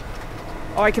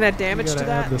 Oh, I can add you damage to gotta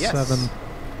that? add the Yes. 7.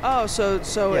 Oh, so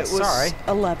Yes, it was sorry.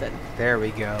 11. There we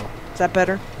go. Is that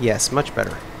better? Yes, much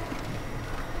better.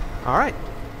 All right.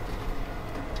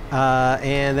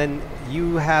 And then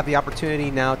you have the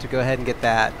opportunity now to go ahead and get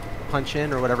that punch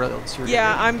in or whatever else you're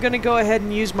Yeah, doing. I'm going to go ahead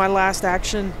and use my last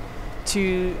action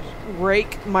to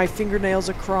rake my fingernails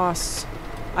across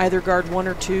either guard 1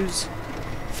 or 2's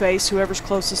face, whoever's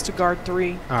closest to guard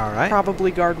 3. All right.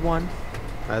 Probably guard 1.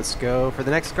 Let's go for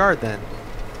the next guard then.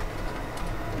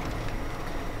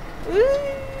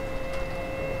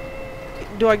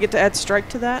 Do I get to add strike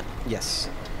to that? Yes.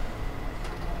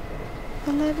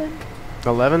 11.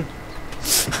 11.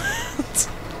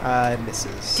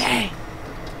 Misses. Dang.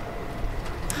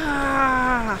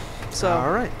 Ah. So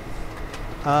All right.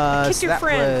 Kick So your that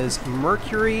friend. was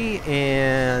Mercury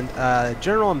and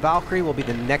General and Valkyrie will be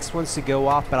the next ones to go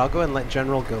off, but I'll go ahead and let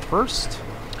General go first.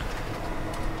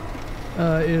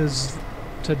 Is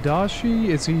Tadashi,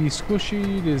 is he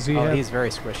squishy? Does he have, He's very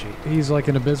squishy. he's like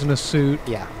in a business suit.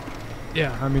 Yeah.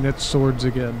 Yeah, I mean, it's swords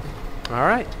again. All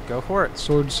right, go for it.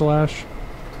 Sword slash.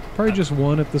 Probably just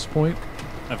 1 at this point.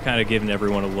 I've kind of given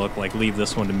everyone a look like leave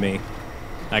this one to me.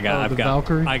 I've the got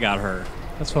Valkyrie? I got her.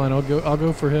 That's fine. I'll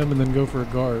go for him and then go for a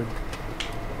guard.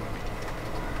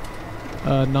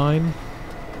 9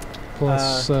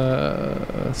 plus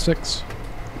 6,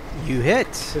 You hit.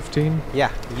 15,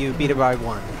 Yeah, you beat it by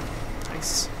 1.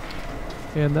 nice.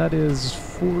 and that is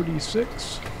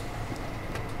 46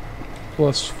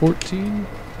 plus 14.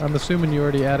 I'm assuming you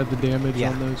already added the damage Yeah.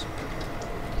 on those.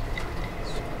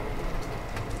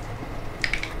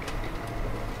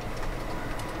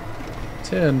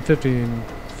 $10, 15,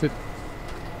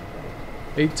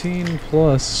 18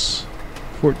 plus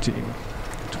 14,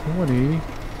 20,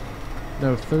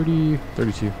 no, 30,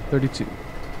 32, 32.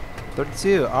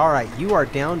 32. All right, you are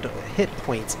down to hit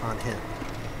points on him.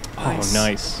 Oh,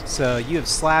 nice. So you have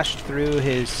slashed through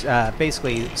his,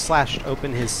 basically slashed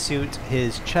open his suit.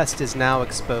 His chest is now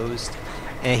exposed,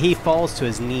 and he falls to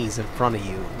his knees in front of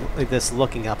you, like this,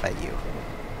 looking up at you.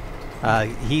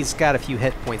 He's got a few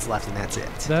hit points left, and that's it.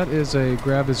 That is a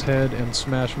grab his head and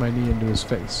smash my knee into his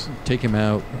face. Take him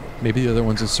out. Maybe the other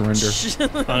one's a surrender.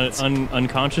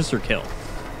 Unconscious or kill?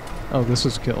 Oh, this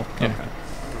is kill. Yeah.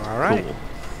 Okay. All right.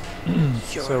 Cool.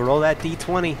 So roll that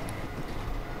d20.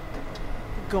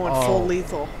 Going Oh. full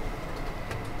lethal.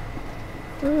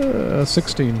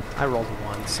 16. I rolled a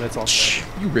 1, so it's all good.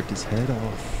 You ripped his head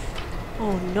off.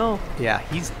 Oh no. Yeah,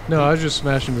 No, I was just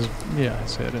smashing his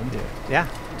head in. Yeah,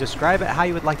 describe it how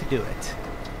you would like to do it.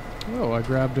 Oh, I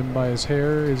grabbed him by his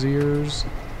hair, his ears,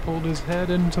 pulled his head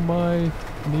into my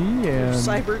knee, and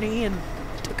Cyber knee and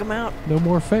took him out. no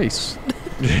more face.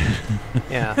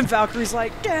 Yeah. And Valkyrie's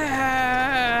like,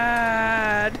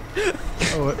 Dad!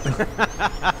 Oh,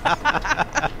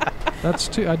 that's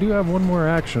two. I do have one more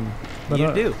action. But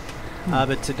You do.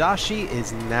 But Tadashi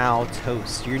is now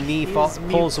toast. Your knee He is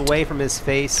pulls away from his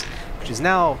face, which is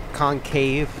now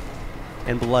concave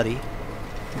and bloody,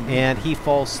 and he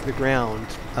falls to the ground,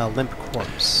 a limp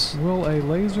corpse. Will a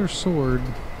laser sword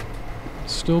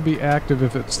still be active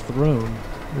if it's thrown?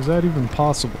 Is that even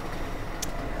possible?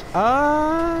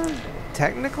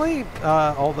 Technically,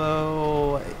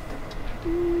 although,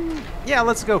 yeah,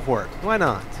 let's go for it. Why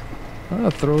not?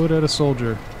 I'll throw it at a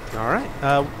soldier. All right.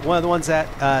 One of the ones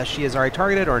that she has already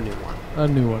targeted, or a new one? A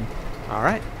new one. All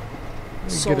right.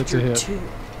 Get it to hit. 2.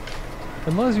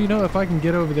 Unless if I can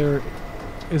get over there,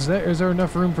 is there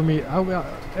enough room for me?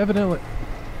 Evidently,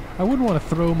 I wouldn't want to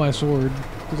throw my sword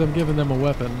because I'm giving them a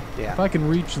weapon. Yeah. If I can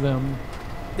reach them,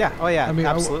 Yeah. Oh, yeah. I mean,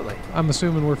 absolutely. I'm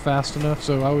assuming we're fast enough,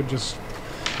 so I would just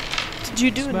Did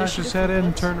you do smash his initiative head for in,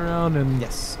 Blitz? turn around, and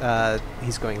Yes.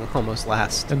 He's going almost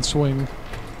last. and swing.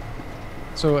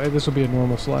 So this will be a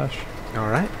normal slash. All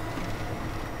right.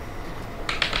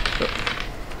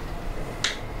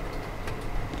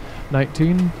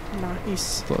 19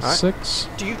 Nice. plus Alright. 6.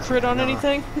 Do you crit on Nah.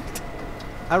 anything?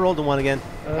 I rolled a 1 again.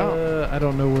 I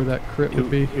don't know where that crit would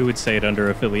be. It would say it under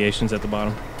affiliations at the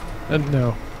bottom.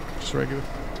 No, just regular.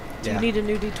 Do Yeah. you need a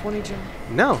new D20, Jim?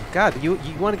 No, God, you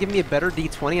want to give me a better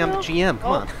D20? I'm the No. GM.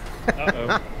 Come Oh. on.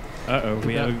 Uh-oh.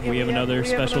 We have another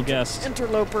special an guest.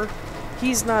 interloper.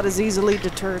 He's not as easily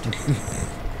deterred.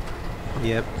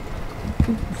 Yep.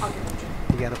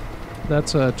 You got it.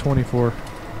 That's a 24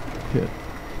 hit.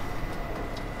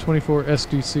 24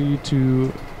 SDC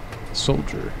to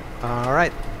soldier. All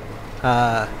right.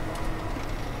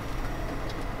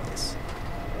 Yes.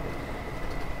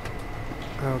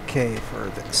 Okay, for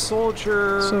the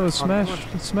soldier. So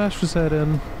smashed his head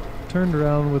in, turned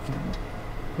around with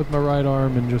my right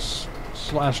arm and just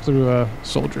slashed through a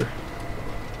soldier.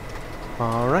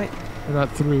 All right. Or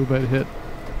not through, but hit.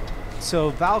 So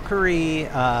Valkyrie,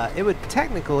 it would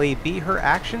technically be her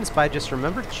actions, but I just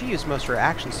remembered she used most of her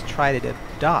actions to try to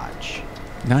dodge.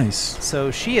 Nice. So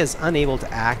she is unable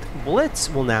to act. Blitz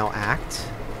will now act.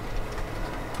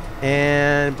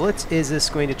 And Blitz is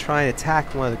just going to try and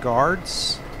attack one of the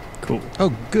guards. Cool.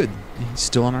 Oh, good. He's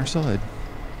still on our side.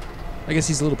 I guess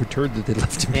he's a little perturbed that they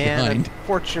left him And behind.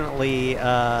 unfortunately,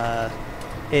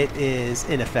 it is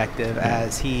ineffective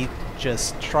as he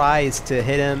just tries to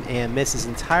hit him and misses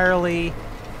entirely.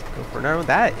 Go for another one.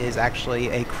 That is actually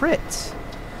a crit.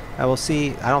 I will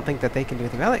see. I don't think that they can do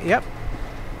anything about it. Yep.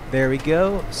 There we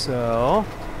go. So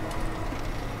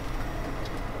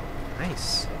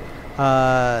nice.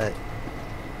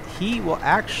 He will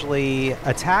actually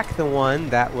attack the one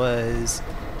that was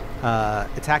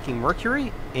attacking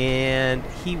Mercury, and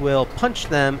he will punch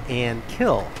them and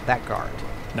kill that guard.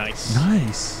 Nice.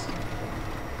 Nice.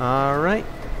 All right.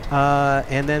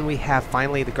 And then we have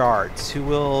finally the guards who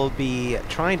will be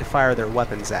trying to fire their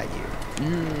weapons at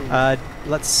you.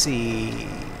 Let's see.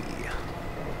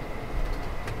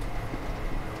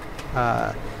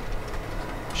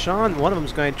 Shawn, one of them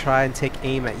is going to try and take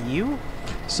aim at you.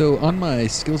 So on my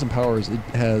skills and powers, it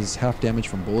has half damage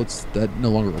from bullets. That no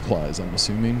longer applies, I'm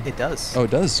assuming. It does. Oh,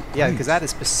 it does? Yeah, Great. because that is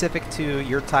specific to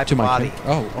your type To of my body. type-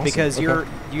 oh, awesome. Because Okay.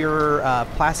 your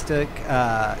plastic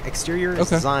exterior is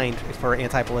Okay. designed for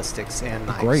anti-ballistics and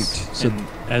knives. Great. So And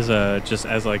as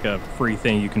a free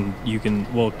thing, you can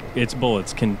well, it's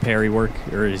bullets. Can parry work,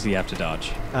 or does he have to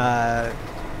dodge?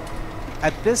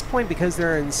 At this point, because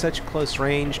they're in such close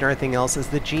range and everything else, as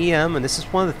the GM, and this is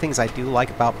one of the things I do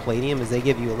like about Palladium, is they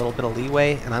give you a little bit of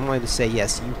leeway, and I'm going to say,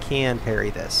 yes, you can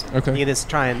parry this. Okay. You can just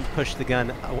try and push the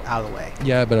gun out of the way.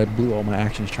 yeah, but I blew all my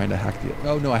actions trying to hack the...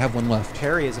 Oh, no, I have one left.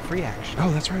 Parry is a free action. Oh,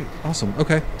 that's right. Awesome.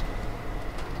 Okay.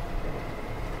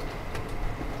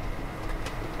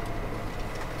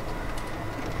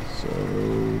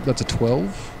 So that's a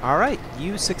 12. All right,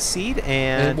 you succeed,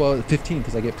 and Well, 15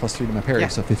 because I get +3 to my parry, Yeah.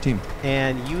 so 15.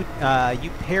 you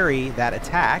parry that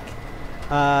attack.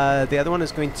 The other one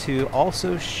is going to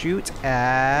also shoot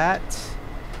at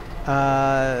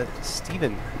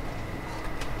Steven.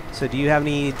 So do you have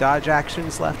any dodge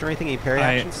actions left or anything? Any parry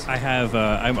actions? I have.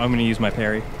 I'm going to use my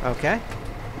parry. Okay.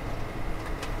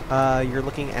 You're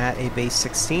looking at a base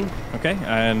 16. Okay,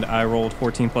 and I rolled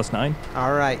 14 plus 9.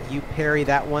 All right, you parry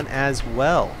that one as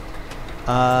well.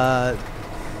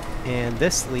 And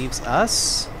this leaves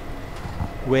us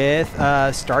with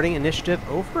starting initiative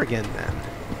over again then.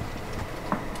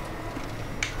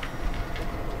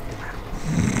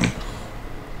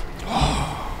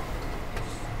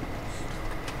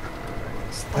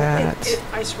 That.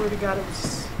 I swear to God,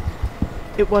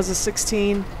 it was a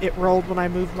 16. It rolled when I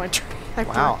moved my tree.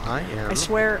 Wow, I am I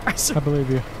swear. I believe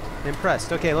you.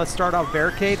 impressed. Okay, let's start off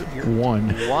Barricade. You're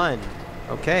 1.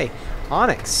 Okay.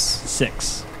 Onyx.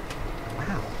 6.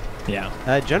 Wow.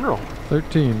 Yeah. General.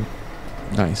 13.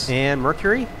 Nice. And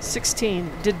Mercury. 16.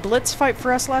 Did Blitz fight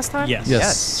for us last time? Yes.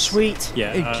 Yes. Sweet.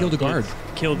 Yeah. It killed a guard.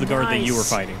 Killed the guard that you were Nice.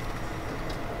 fighting.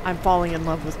 I'm falling in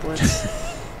love with Blitz.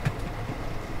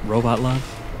 Robot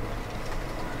love.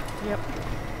 Yep.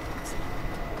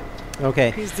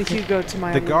 Okay. He's the Hugo to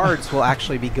my The Lou. guards will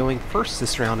actually be going first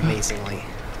this round, amazingly.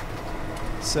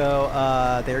 So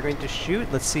they're going to shoot.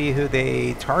 Let's see who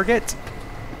they target.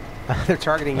 They're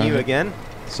targeting you Okay. again.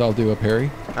 So I'll do a parry.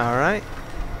 All right.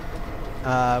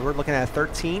 We're looking at a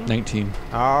 13. 19.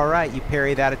 All right, you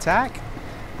parry that attack.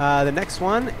 The next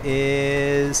one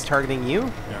is targeting you.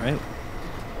 All right.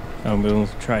 I'm going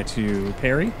to try to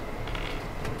parry.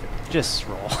 Just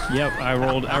roll. Yep. I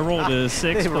rolled a 6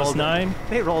 They plus rolled 9.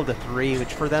 They rolled a 3,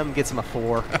 which for them gets them a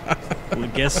 4. Well,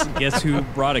 guess who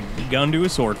brought a gun to a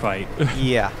sword fight?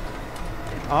 Yeah.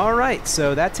 All right,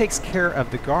 so that takes care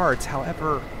of the guards.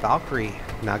 However, Valkyrie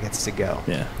now gets to go.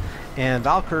 Yeah. And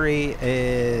Valkyrie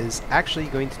is actually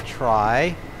going to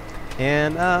try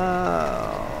and,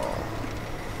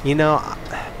 you know,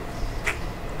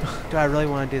 do I really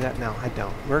want to do that? No, I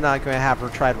don't. We're not going to have her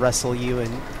try to wrestle you and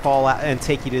fall out and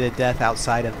take you to the death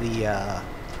outside of the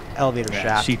elevator Yeah,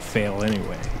 shaft. she'd fail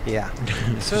anyway. Yeah.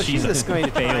 So she's She's a just going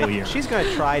to try. failure. She's going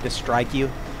to try to strike you.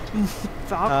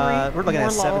 Valkyrie. We're looking more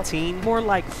at 17. More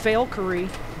like Failcurie.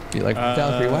 Be like,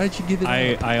 Valkyrie, why did you give it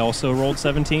up? I also rolled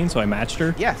 17, so I matched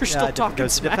her. Yeah, You're still talking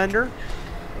goes to smack. defender.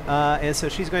 And so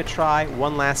she's going to try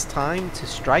one last time to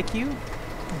strike you.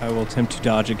 I will attempt to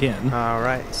dodge again. All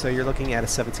right, so you're looking at a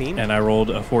 17. And I rolled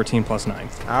a 14 plus 9.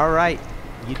 All right,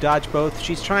 you dodge both.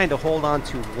 She's trying to hold on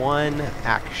to one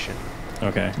action.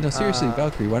 Okay. No, seriously,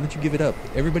 Valkyrie, why don't you give it up?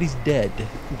 Everybody's dead.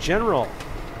 General.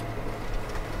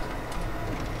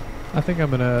 I think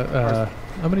I'm gonna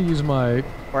use my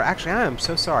Or actually, I am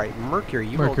so sorry. Mercury,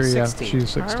 you Mercury. rolled a Yeah, 16.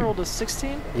 she's I 16. rolled a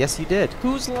 16. Yes, you did.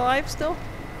 Who's alive still?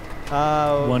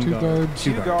 One Two guard. guards.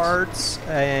 Two guards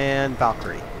and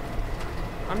Valkyrie.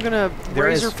 I'm gonna There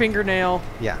raise is- her fingernail.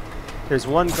 Yeah. There's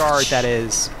one guard that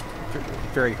is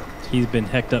very hurt. He's been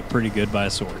hecked up pretty good by a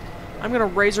sword. I'm gonna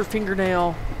raise her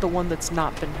fingernail, the one that's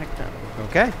not been hecked up.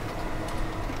 Okay.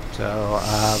 So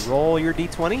roll your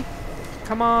d20.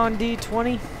 Come on,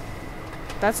 D20.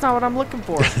 That's not what I'm looking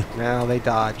for. No, they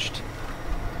dodged.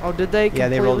 Oh, did they? Yeah,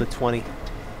 they rolled a completely?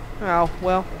 20. Oh,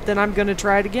 well, then I'm gonna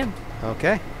try it again.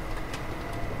 Okay.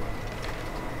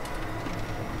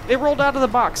 It rolled out of the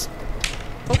box.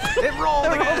 It rolled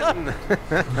again.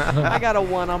 I got a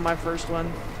 1 on my first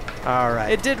one. All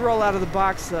right. It did roll out of the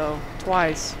box, though,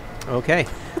 twice. Okay.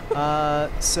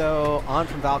 So on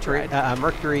from Valkyrie,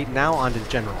 Mercury. Now on to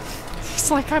General.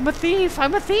 He's like, I'm a thief.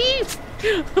 I'm a thief.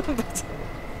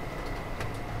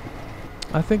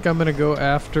 I think I'm gonna go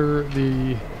after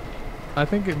the. I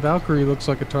think Valkyrie looks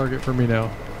like a target for me now.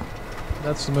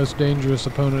 That's the most dangerous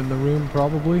opponent in the room,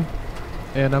 probably.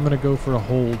 And I'm gonna go for a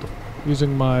hold,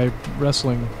 using my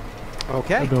wrestling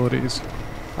Okay. abilities.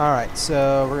 All right.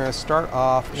 So we're going to start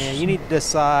off, and you need to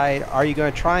decide: are you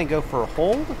going to try and go for a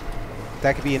hold?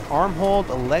 That could be an arm hold,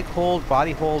 a leg hold,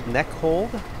 body hold, neck hold.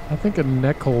 I think a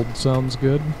neck hold sounds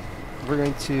good. We're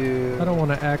going to. I don't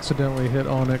want to accidentally hit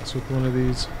Onyx with one of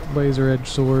these laser edge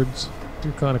swords.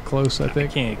 You're kind of close, I I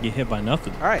think. can't get hit by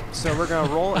nothing. All right. So we're going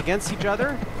to roll against each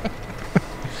other.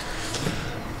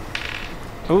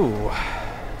 Ooh.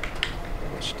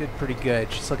 She did pretty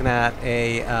good. She's looking at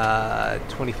a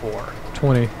 24.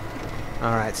 20.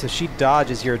 All right, so she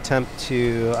dodges your attempt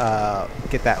to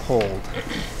get that hold.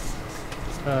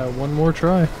 One more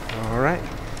try. All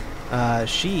right.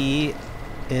 She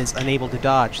is unable to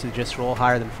dodge, so just roll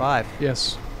higher than 5.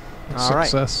 Yes. All right.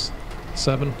 Success.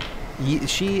 7.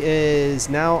 She is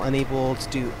now unable to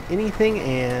do anything,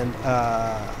 and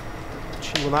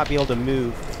she will not be able to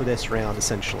move for this round,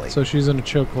 essentially. So she's in a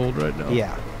chokehold right now.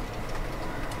 Yeah.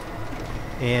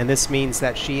 And this means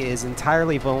that she is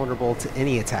entirely vulnerable to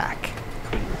any attack.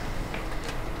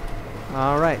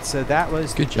 All right, so that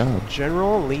was Good job.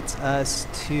 General. Leads us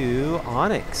to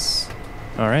Onyx.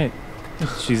 All right.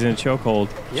 She's in a chokehold.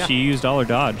 Yeah. She used all her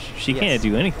dodge. She Yes. can't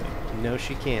do anything. No,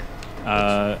 she can't.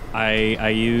 I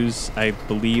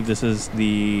believe this is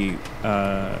the.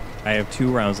 I have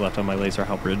 2 rounds left on my laser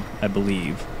halberd, I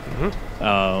believe.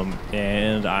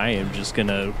 And I am just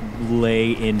gonna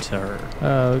lay into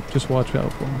her. Just watch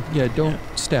out for him. Yeah, don't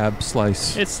stab,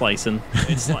 slice. It's slicing.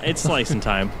 It's slicing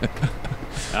time.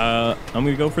 I'm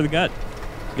gonna go for the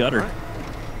gutter. Right.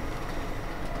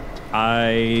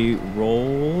 I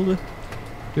rolled.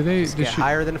 Do they? Get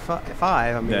higher than 5.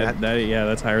 I mean,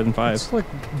 That's higher than 5. It's like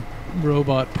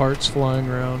robot parts flying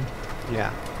around.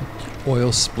 yeah.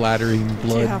 Oil splattering,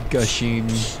 blood Yeah. gushing.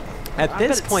 At I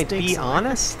this bet it point, stinks be in there.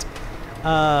 honest.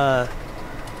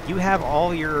 You have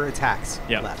all your attacks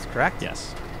Yeah. left, correct?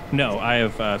 Yes. No, I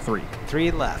have 3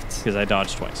 3 left. because I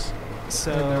dodged twice.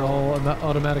 So And they're all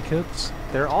automatic hits.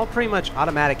 they're all pretty much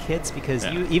automatic hits because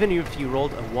Yeah. even if you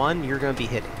rolled a 1, you're going to be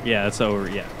hitting. Yeah, it's over.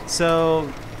 Yeah. So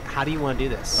how do you want to do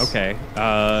this? Okay.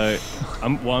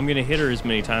 I'm gonna hit her as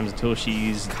many times until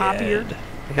she's Copier. dead.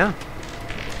 Yeah.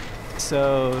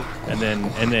 So And then,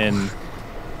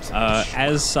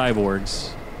 as cyborgs,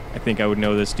 I think I would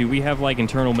know this. Do we have like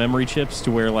internal memory chips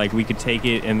to where like we could take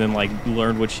it and then like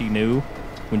learn what she knew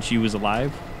when she was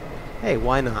alive? hey,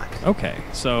 why not? Okay,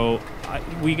 so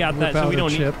we got that. Whip So out we a don't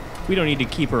chip. we don't need to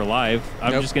keep her alive.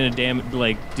 I'm Nope. just gonna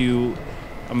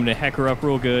I'm gonna heck her up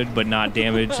real good, but not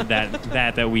damage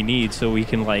that we need, so we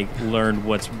can like learn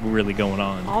what's really going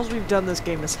on. All we've done this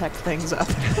game is heck things up.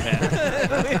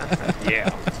 Yeah.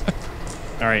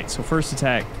 All right. So first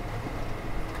attack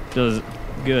does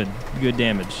good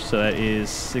damage. So that is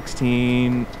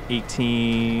 16,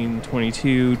 18,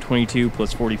 22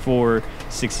 plus 44,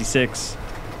 66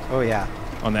 Oh yeah.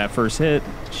 on that first hit.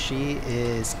 She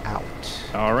is out.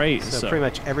 All right. So pretty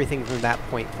much everything from that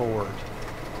point forward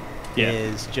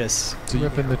is just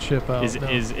Ripping the chip out. Is No.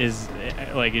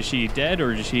 is she dead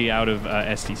or is she out of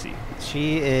STC?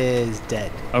 she is dead.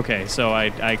 Okay, so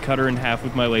I cut her in half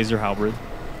with my laser halberd,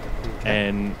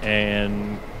 Okay.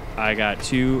 and I got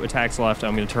 2 attacks left.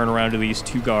 I'm going to turn around to these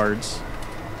 2 guards,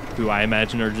 who I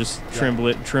imagine are just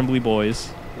trembly boys.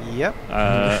 Yep.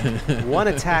 1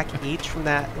 attack each from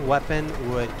that weapon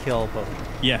would kill both.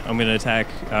 Yeah, I'm going to attack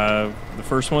the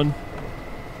first one.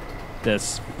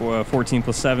 That's 14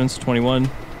 plus 7, so 21.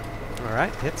 All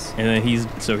right, hits. And then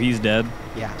he's dead.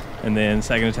 Yeah. And then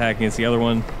second attack against the other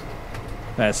one.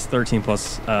 That's 13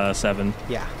 plus 7.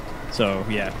 Yeah. So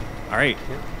yeah. All right.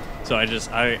 Yeah. So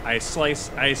I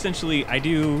slice. I spin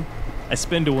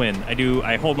to win.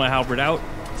 I hold my halberd out,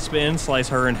 spin, slice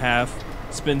her in half,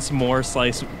 spin some more,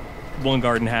 slice one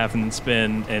guard in half, and then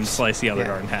spin and slice the other Yeah.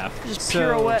 guard in half. Just So-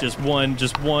 pirouette.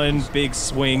 Just one big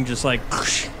swing, just like.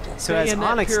 So as Bayonet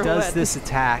Onyx does pirouette. this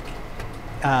attack,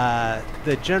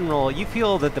 the general, you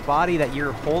feel that the body that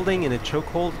you're holding in a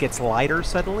chokehold gets lighter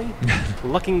suddenly.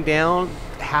 Looking down,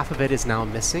 half of it is now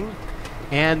missing.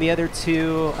 And the other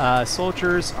 2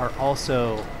 soldiers are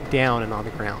also down and on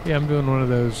the ground. Yeah, I'm doing one of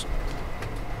those.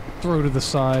 Throw to the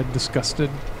side,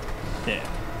 disgusted. Yeah.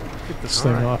 Get this All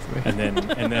thing right. off me.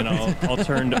 And then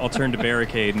I'll turn to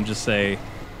Barricade and just say,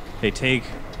 hey, take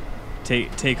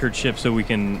her chip so we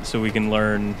can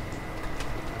learn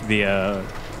the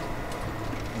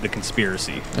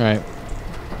conspiracy, All right.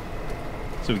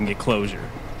 so we can get closure.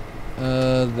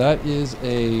 That is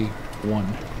a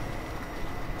 1.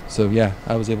 So yeah,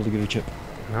 I was able to get a chip.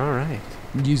 All right.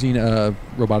 Using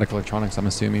robotic electronics, I'm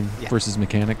assuming, Yeah. versus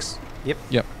mechanics. Yep.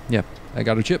 Yep. I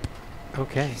got a chip.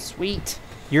 Okay. Sweet.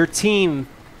 Your team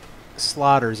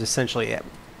slaughters essentially it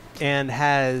and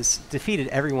has defeated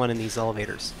everyone in these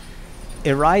elevators.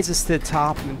 It rises to the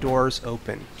top and the doors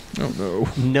open. Oh no.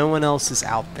 No one else is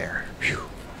out there.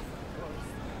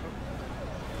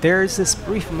 There's this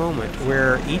brief moment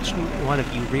where each one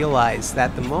of you realize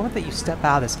that the moment that you step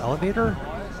out of this elevator,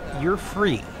 you're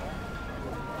free.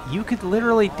 You could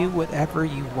literally do whatever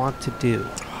you want to do.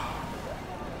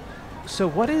 So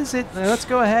what is it? Let's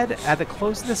go ahead at the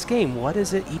close of this game. What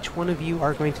is it each one of you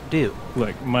are going to do?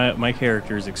 Look, my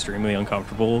character is extremely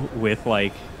uncomfortable with,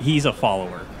 like, he's a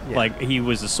follower. Yeah. Like, he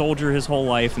was a soldier his whole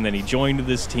life, and then he joined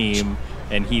this team,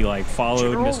 and he, like,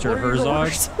 followed General, Mr. what are your Herzog.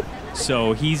 orders?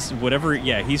 So he's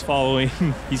he's following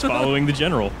the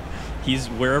general. He's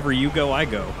wherever you go, I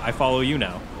go. I follow you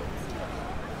now.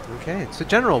 Okay, so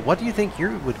General, what do you think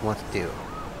you would want to do?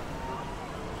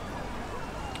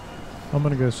 I'm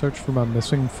gonna go search for my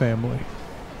missing family.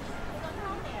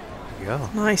 There you go.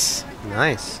 Nice.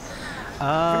 Nice.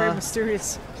 Very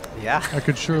mysterious. Yeah. I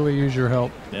could surely use your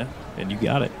help. Yeah, and you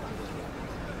got it.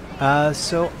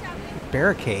 So,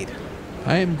 Barricade.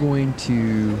 I am going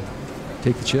to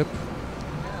take the chip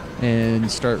and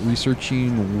start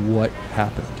researching what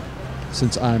happened.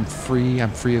 Since I'm free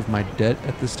of my debt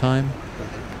at this time.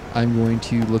 I'm going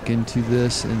to look into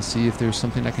this and see if there's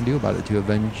something I can do about it to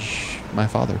avenge my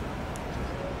father.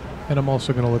 And I'm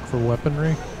also going to look for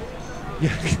weaponry.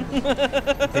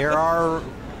 There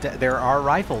are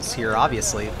rifles here,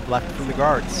 obviously, left from the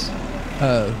guards.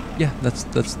 Yeah,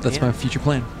 that's my future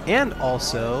plan. And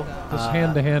also... This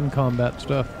hand-to-hand combat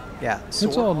stuff. Yeah. It's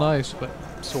all nice, but...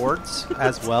 Swords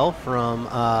as well from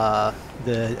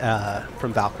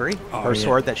from Valkyrie. Oh, her yeah.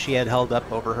 sword that she had held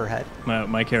up over her head.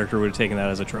 My character would have taken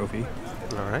that as a trophy.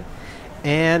 All right.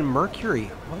 And Mercury,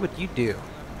 what would you do?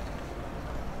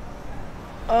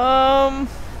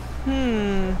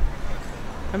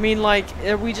 I mean, like,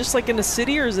 are we just like in a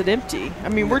city or is it empty? I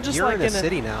mean, we're just You're like in a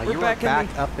city now. We're You're back back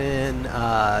up in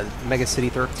Mega City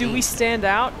 13. Do we stand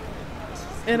out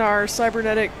in our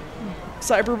cybernetic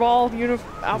Cyberball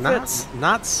outfits?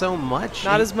 Not so much.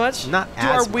 Not as much? Not Do as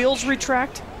our much. wheels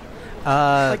retract?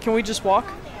 Like, Can we just walk?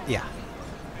 yeah.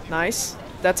 Nice.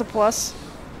 That's a plus.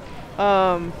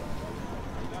 I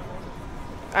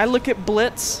look at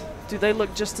Blitz. Do they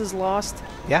look just as lost?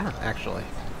 Yeah, actually.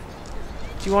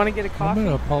 Do you want to get a I'm coffee?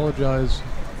 going to apologize.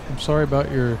 I'm sorry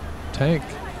about your tank.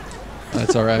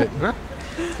 That's all right.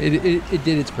 It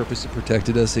did its purpose. It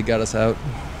protected us. It got us out.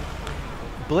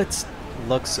 Blitz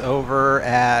looks over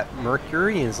at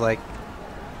Mercury and is like,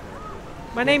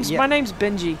 My name's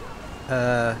Benji.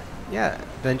 yeah,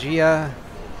 Benji,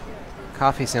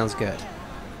 coffee sounds good.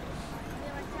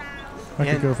 I And-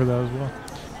 could go for that as well.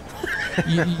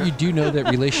 You do know that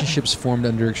relationships formed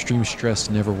under extreme stress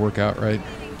never work out, right?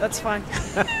 That's fine.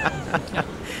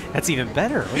 That's even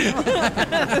better.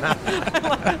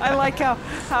 I like how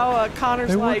Connor's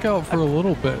They like, work out for a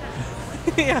little bit.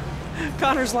 yeah.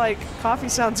 Connor's like, coffee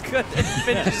sounds good. And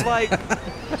Benji's like,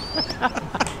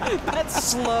 that's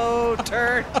slow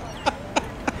turn.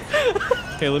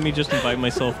 Okay, let me just invite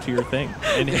myself to your thing.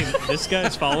 And hey, this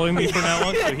guy's following me from now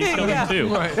on, so he's coming Yeah.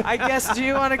 too. I guess, do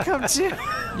you want to come too?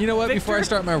 You know what? Before I Victor?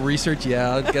 start my research,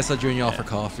 I guess I'll join you all for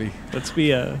coffee. Let's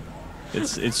be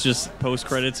it's just post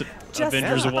credits. Just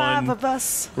Avengers the five 1. of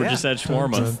us. We're just at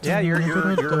shawarma. Yeah, you're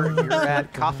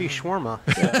at Coffee Shawarma.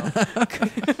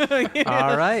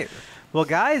 All right. Well,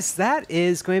 guys, that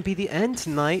is going to be the end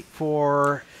tonight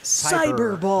for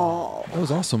Cyberball. That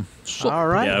was awesome. All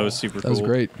right. Yeah, it was super cool. That was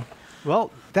great.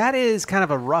 Well, that is kind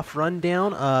of a rough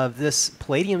rundown of this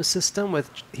Palladium system with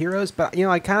heroes, but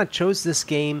I kind of chose this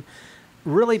game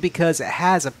really because it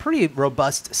has a pretty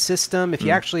robust system if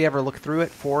you actually ever look through it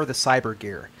for the cyber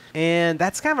gear. And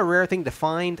that's kind of a rare thing to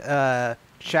find.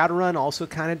 Shadowrun also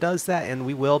kind of does that, and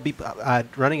we will be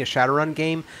running a Shadowrun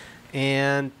game,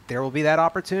 and there will be that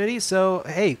opportunity. So,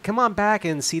 hey, come on back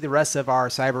and see the rest of our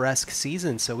Cyber-esque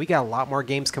season. So we got a lot more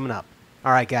games coming up.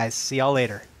 All right, guys. See y'all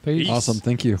later. Peace. Awesome.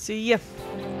 Thank you. See ya.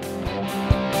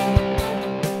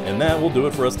 And that will do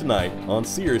it for us tonight on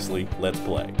Seriously, Let's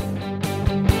Play.